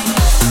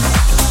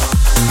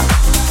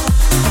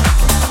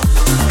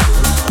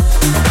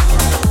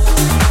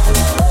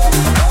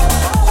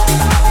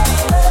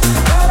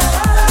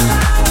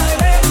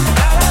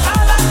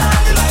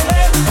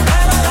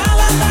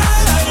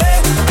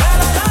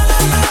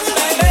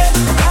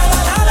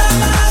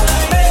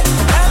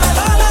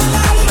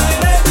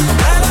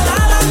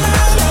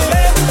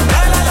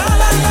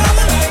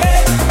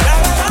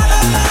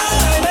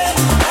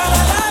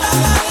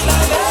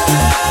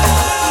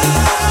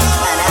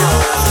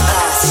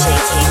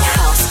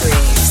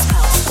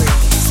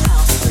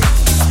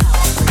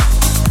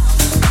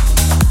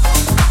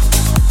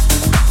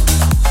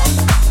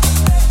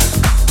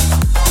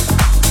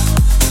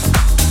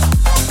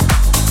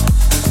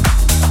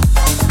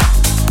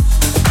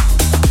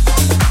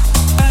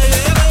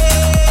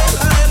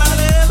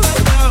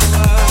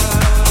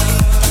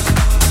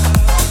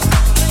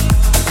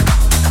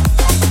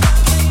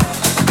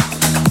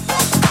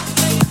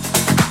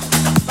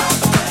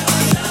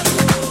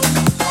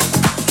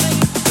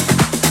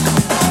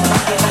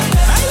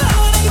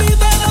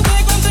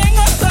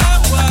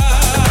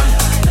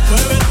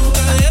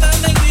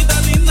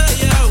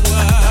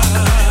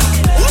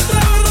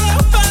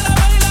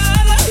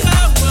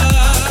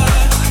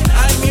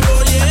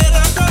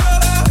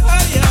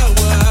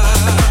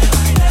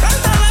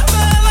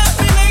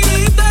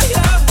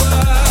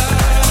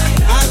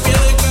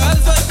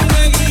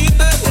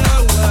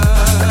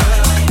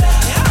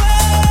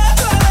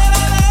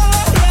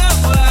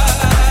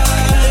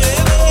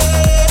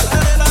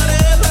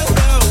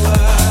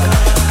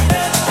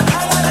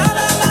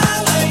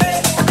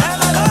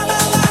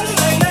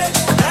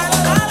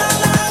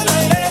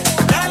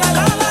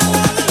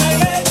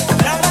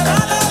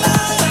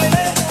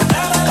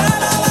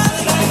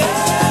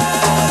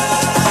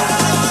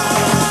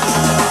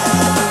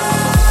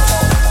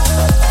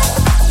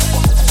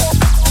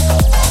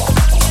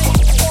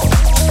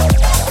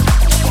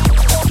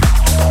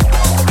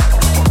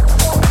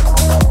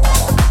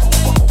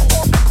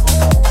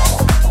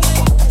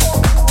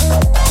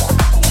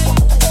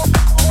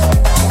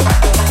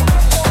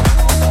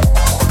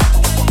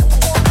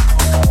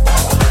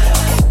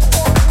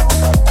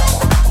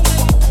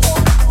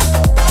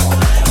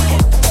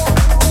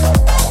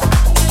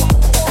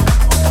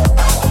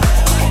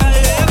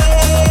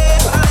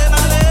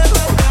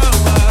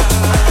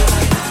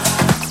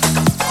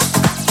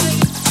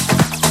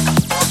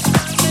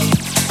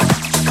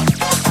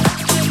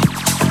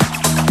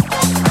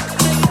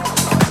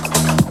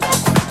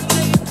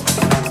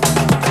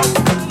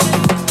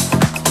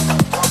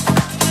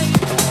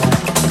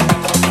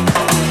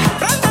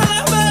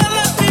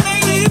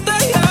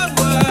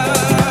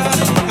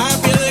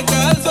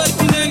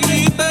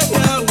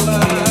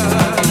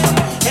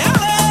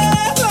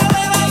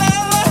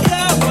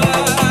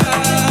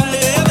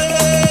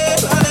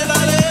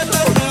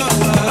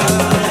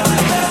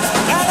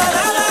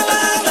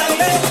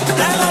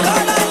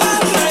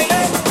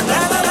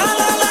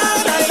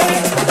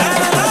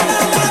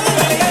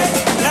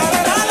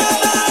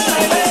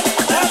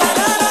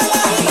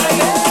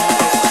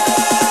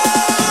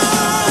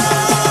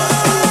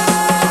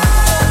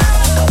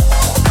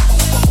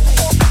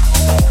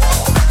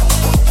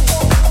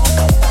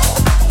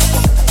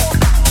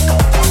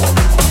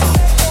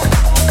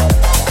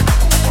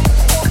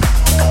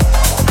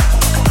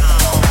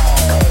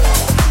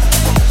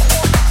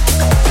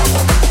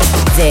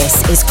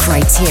 This is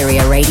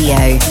Kryteria Radio.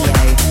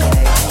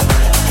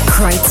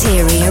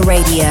 Kryteria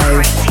Radio.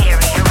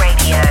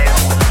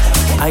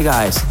 Hi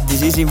guys,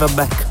 this is Ivan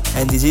Beck,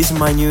 and this is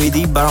my new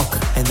ED Baroque,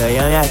 and I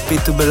am happy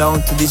to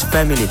belong to this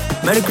family.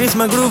 Merry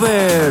Christmas,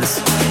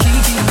 Groovers!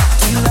 Kiki,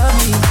 do you love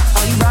me?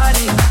 Are you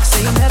riding?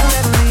 Say you'll never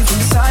ever leave from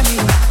beside me.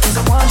 'Cause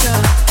I want you,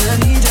 and I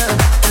need you,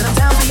 and I'm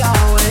down for you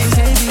always.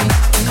 Baby,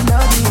 do you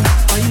love me?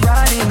 Are you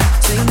riding?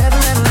 Say you'll never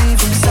ever leave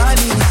from beside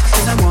me.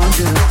 'Cause I want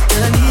you,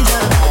 and I need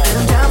you, and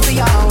I'm down for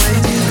you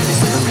always.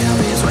 This little real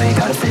me, it's why you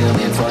gotta feel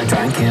me. Before they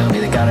try and kill me,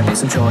 there gotta be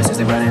some choices.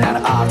 They're running out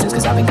of options,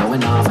 'cause I've been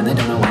going off, and they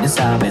don't know when to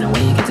stop. And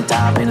when you get to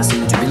top, and I see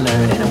what you've been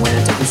learning, and when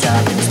I take you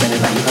shopping, you spend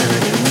it like you earned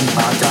it. And when you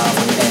popped off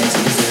on your ex,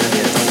 you deserve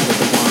it. I told you what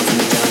the one from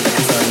the jump that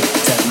confirmed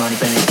it. Set money,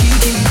 penny.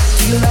 Kiki,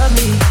 do you love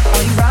me?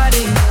 Are you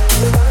riding?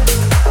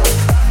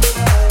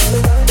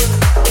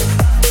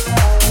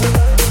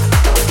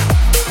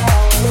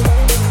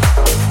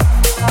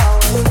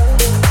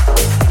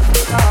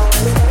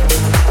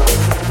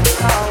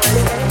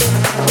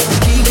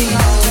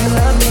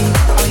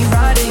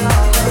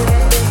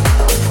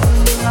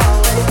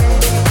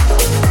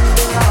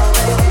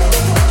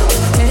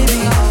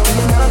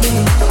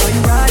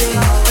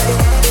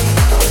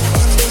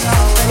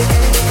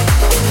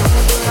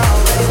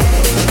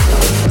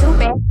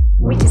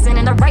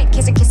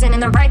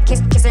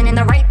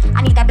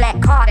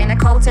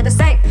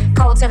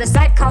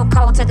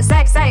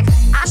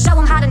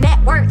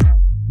 worth.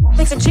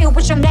 Mix and chill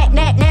with your net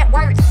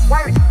worth.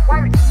 Worth.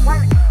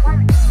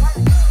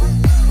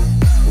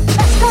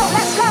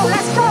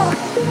 Let's go.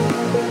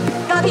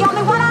 You're the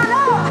only one I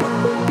know.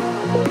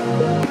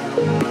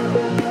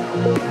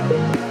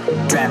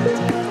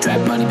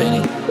 Trap money,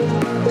 Benny.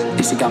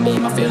 This shit got me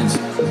in my feelings.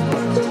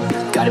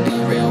 Gotta be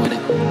real with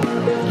it.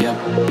 Yep.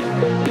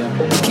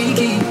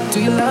 Kiki, do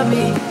you love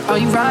me? Are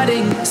you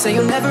riding? Say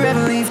you'll never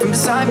ever leave from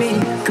beside me.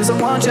 Cause I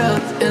want you,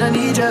 and I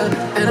need you,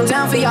 and I'm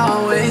down for you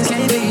always.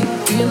 KB,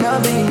 do you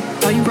love me?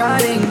 Are you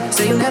riding?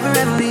 Say you'll never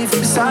ever leave from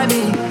beside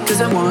me.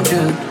 Cause I want you,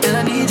 and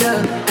I need you,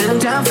 and I'm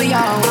down for you.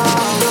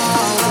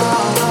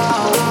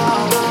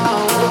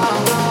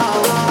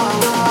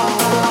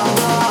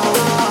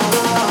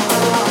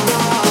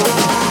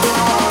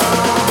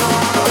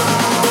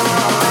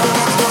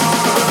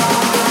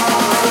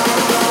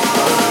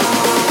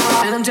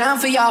 Down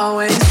for you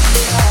always.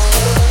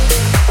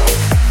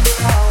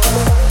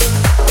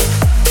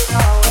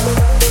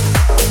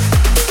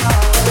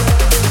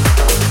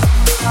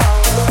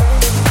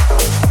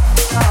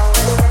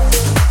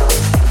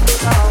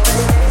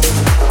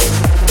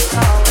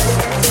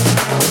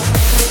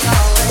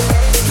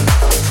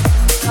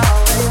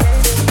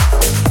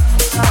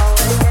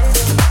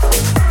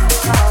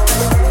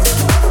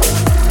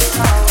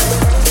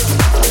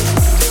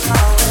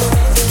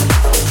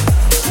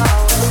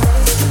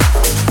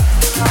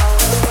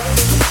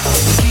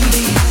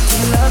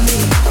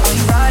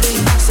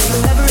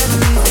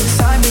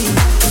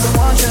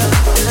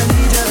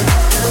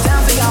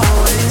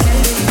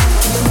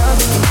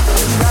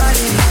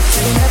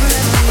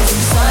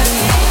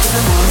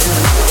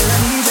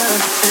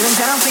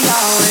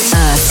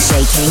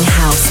 Earth-shaking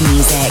house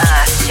music.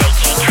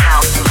 Earth-shaking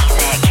house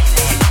music.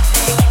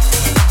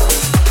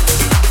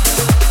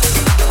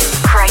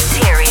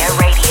 Criteria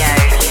Radio.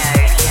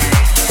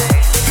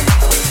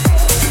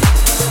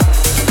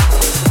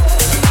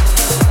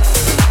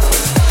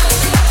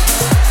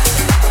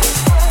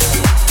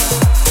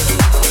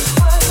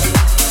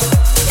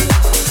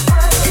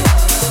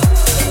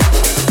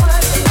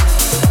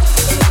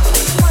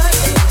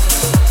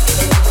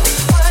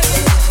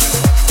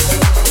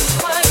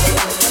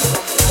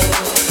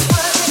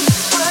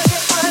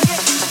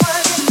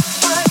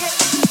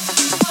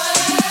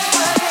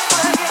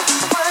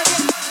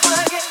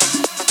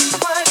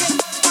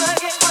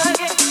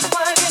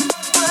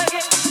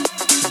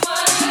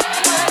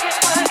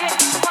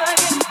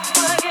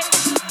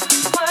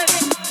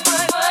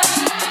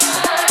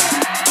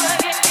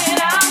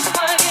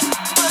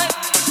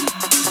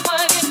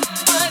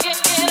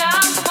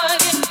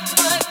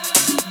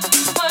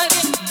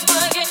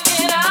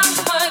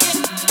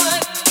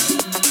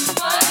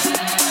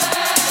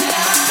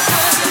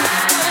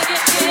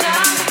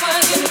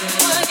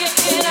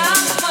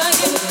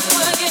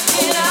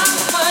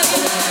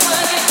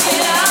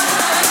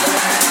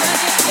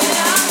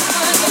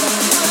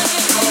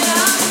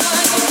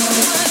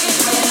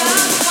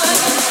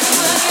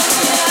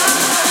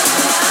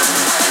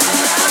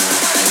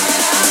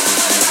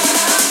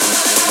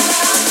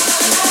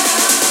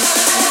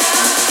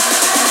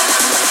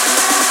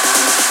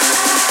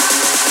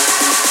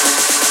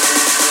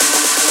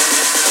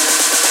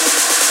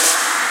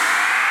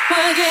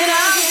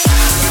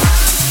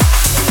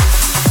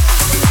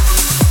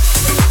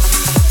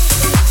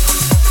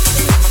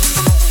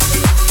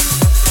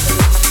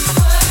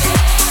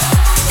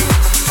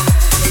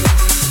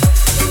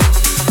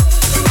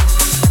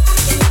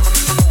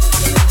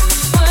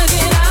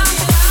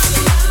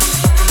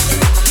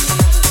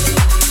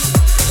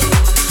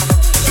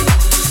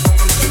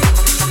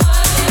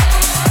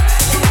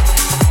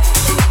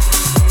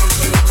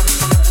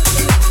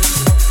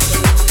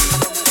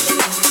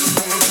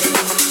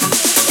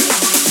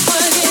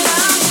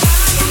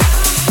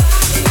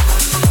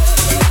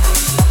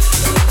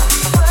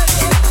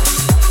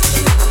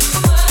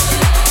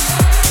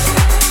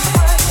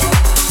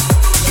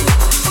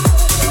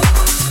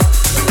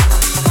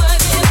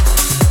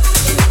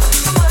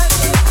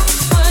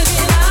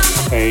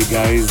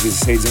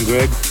 This is Agent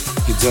Greg.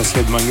 You just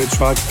heard my new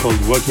track called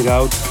Work It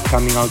Out,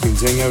 coming out in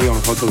January on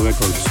Hotel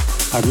Records.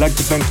 I'd like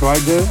to thank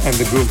Ryder and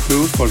the Groove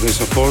Crew for their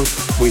support.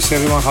 Wish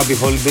everyone happy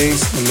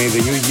holidays and may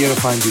the new year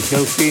find you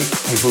healthy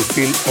and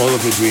fulfill all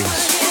of your dreams.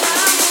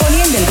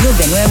 Poniendo el groove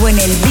de nuevo en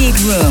el Big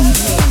Room.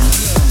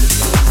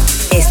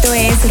 Esto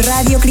es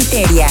Radio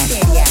Criteria.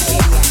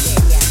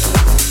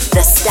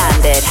 The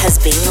standard has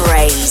been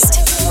raised.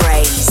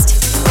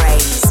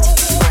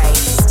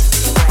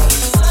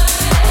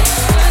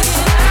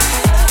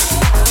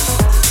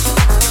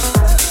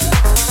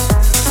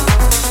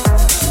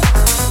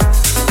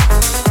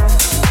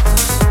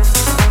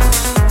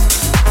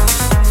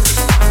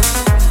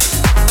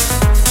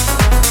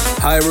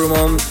 Hi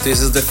everyone, this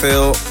is The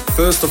Phil.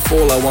 First of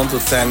all, I want to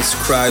thank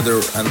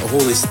Skrider and all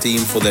his team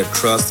for their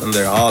trust and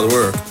their hard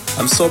work.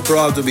 I'm so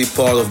proud to be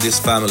part of this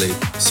family.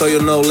 So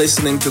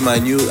listening to my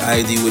new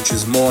ID, which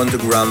is more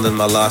underground than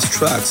my last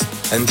tracks.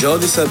 Enjoy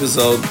this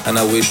episode and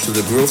I wish to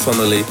the Groove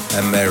family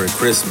a Merry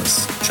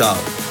Christmas. Ciao.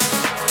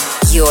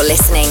 You're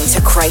listening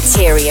to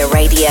Criteria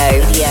Radio.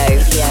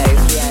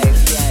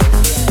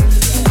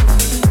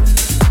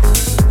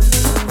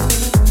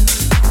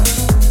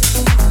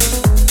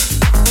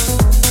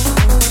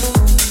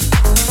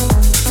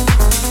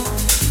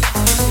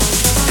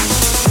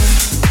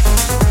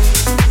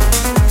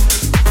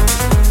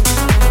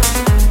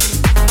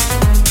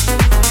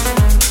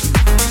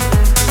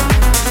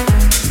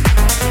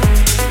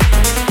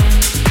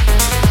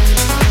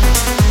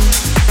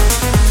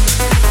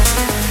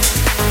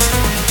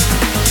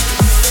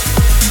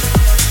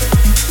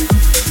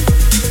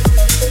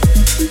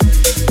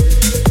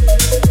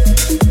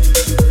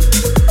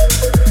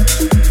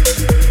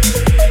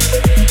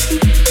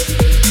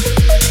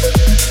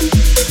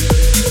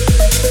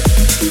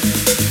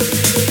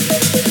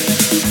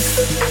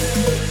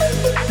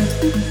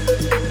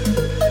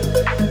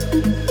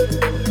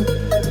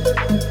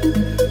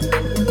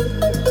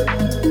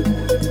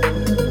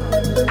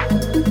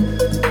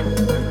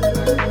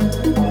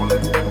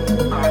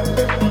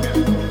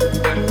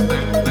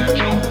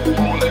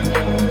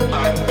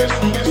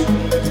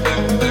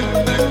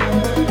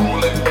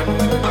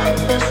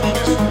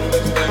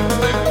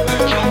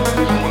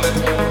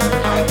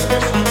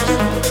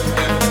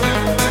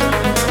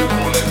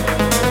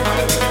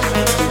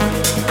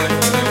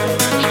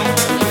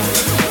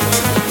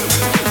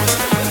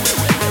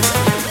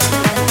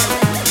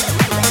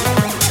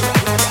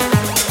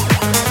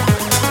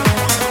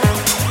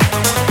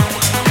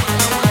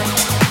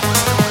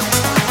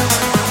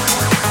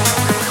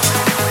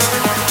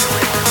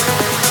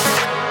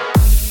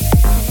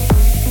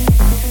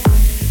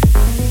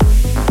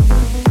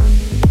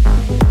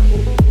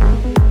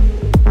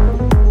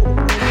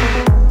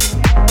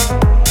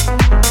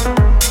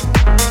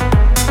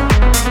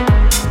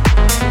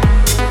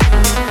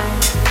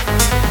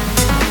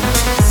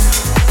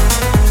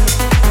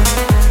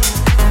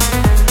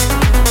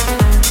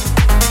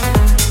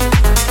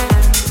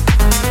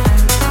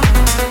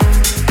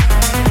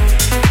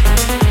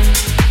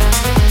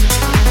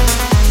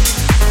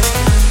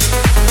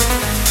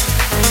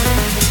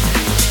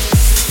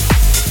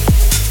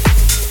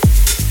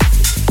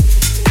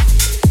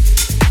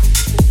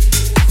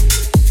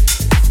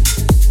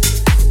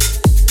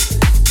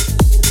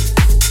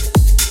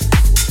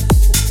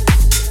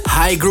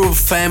 Hi Groove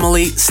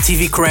family,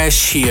 Stevie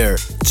Crash here.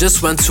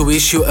 Just want to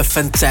wish you a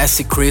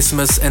fantastic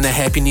Christmas and a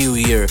Happy New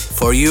Year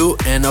for you,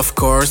 and of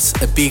course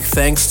a big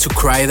thanks to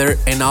Kryder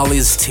and all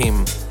his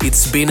team.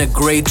 It's been a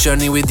great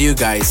journey with you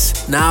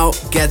guys. Now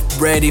get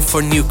ready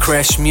for new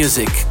Crash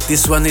music.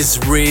 This one is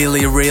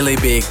really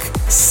big.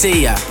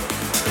 See ya!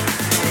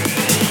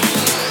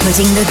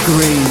 Putting the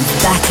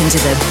groove back into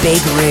the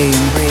big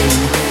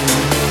room.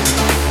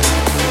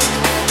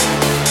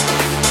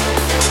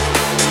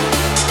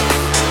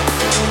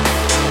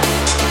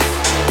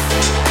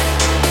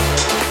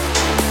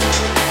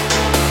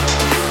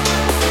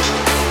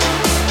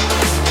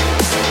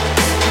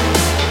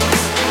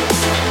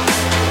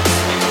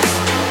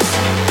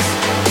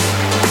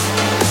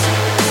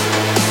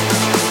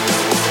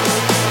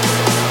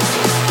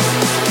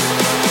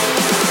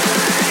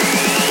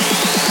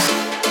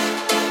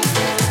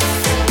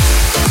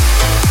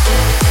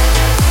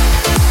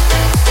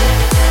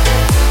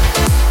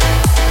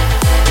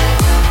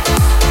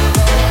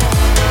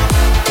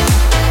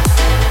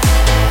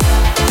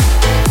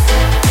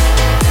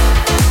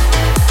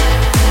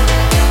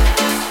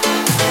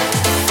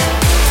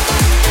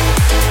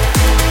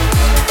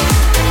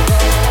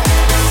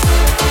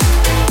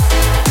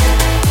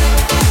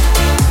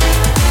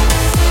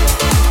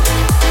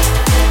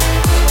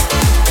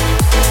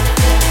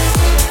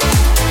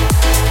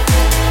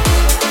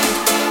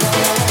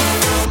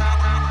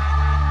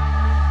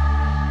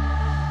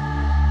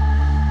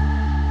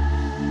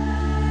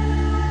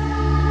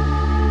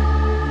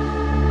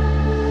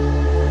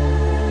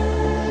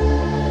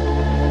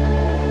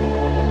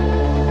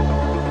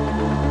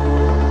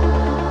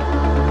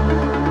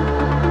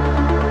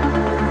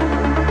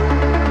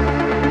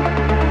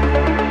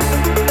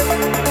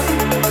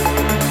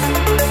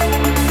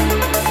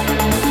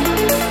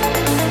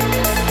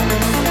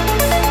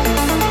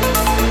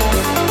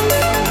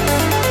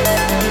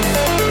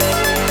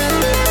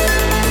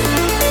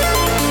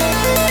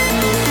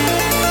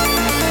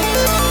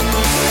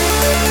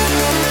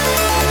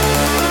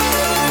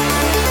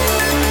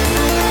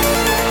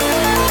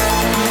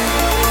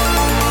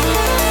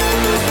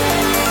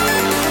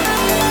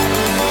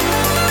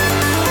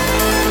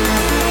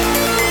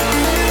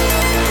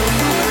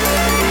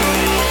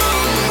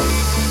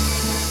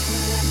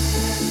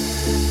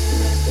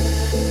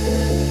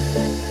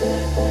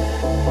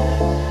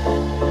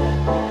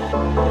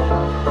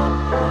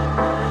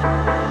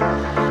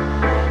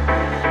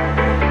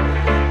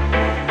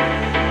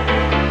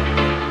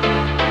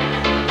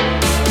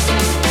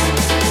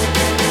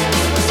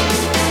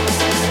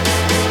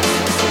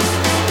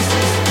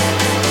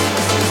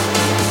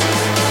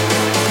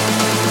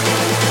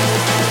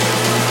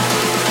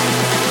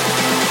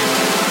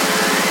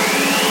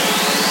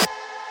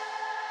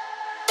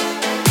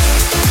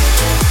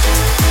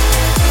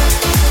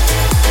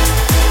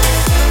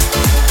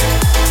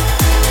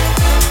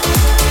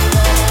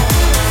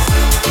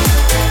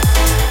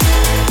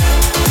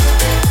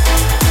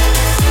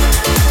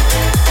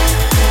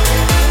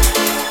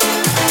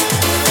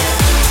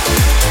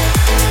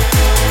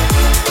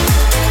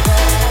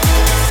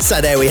 So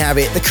there we have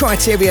it, the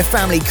Kryteria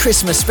Family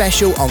Christmas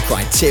special on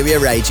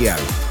Kryteria Radio.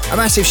 A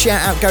massive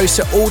shout out goes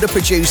to all the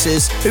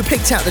producers who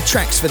picked out the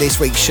tracks for this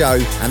week's show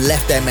and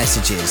left their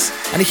messages.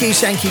 And a huge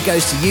thank you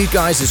goes to you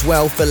guys as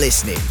well for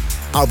listening.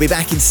 I'll be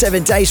back in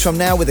 7 days from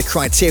now with the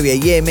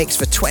Kryteria Year Mix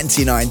for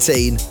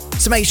 2019.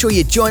 So make sure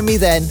you join me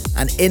then,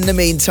 and in the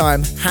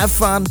meantime, have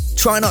fun,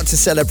 try not to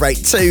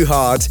celebrate too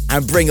hard,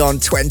 and bring on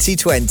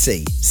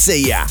 2020.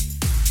 See ya!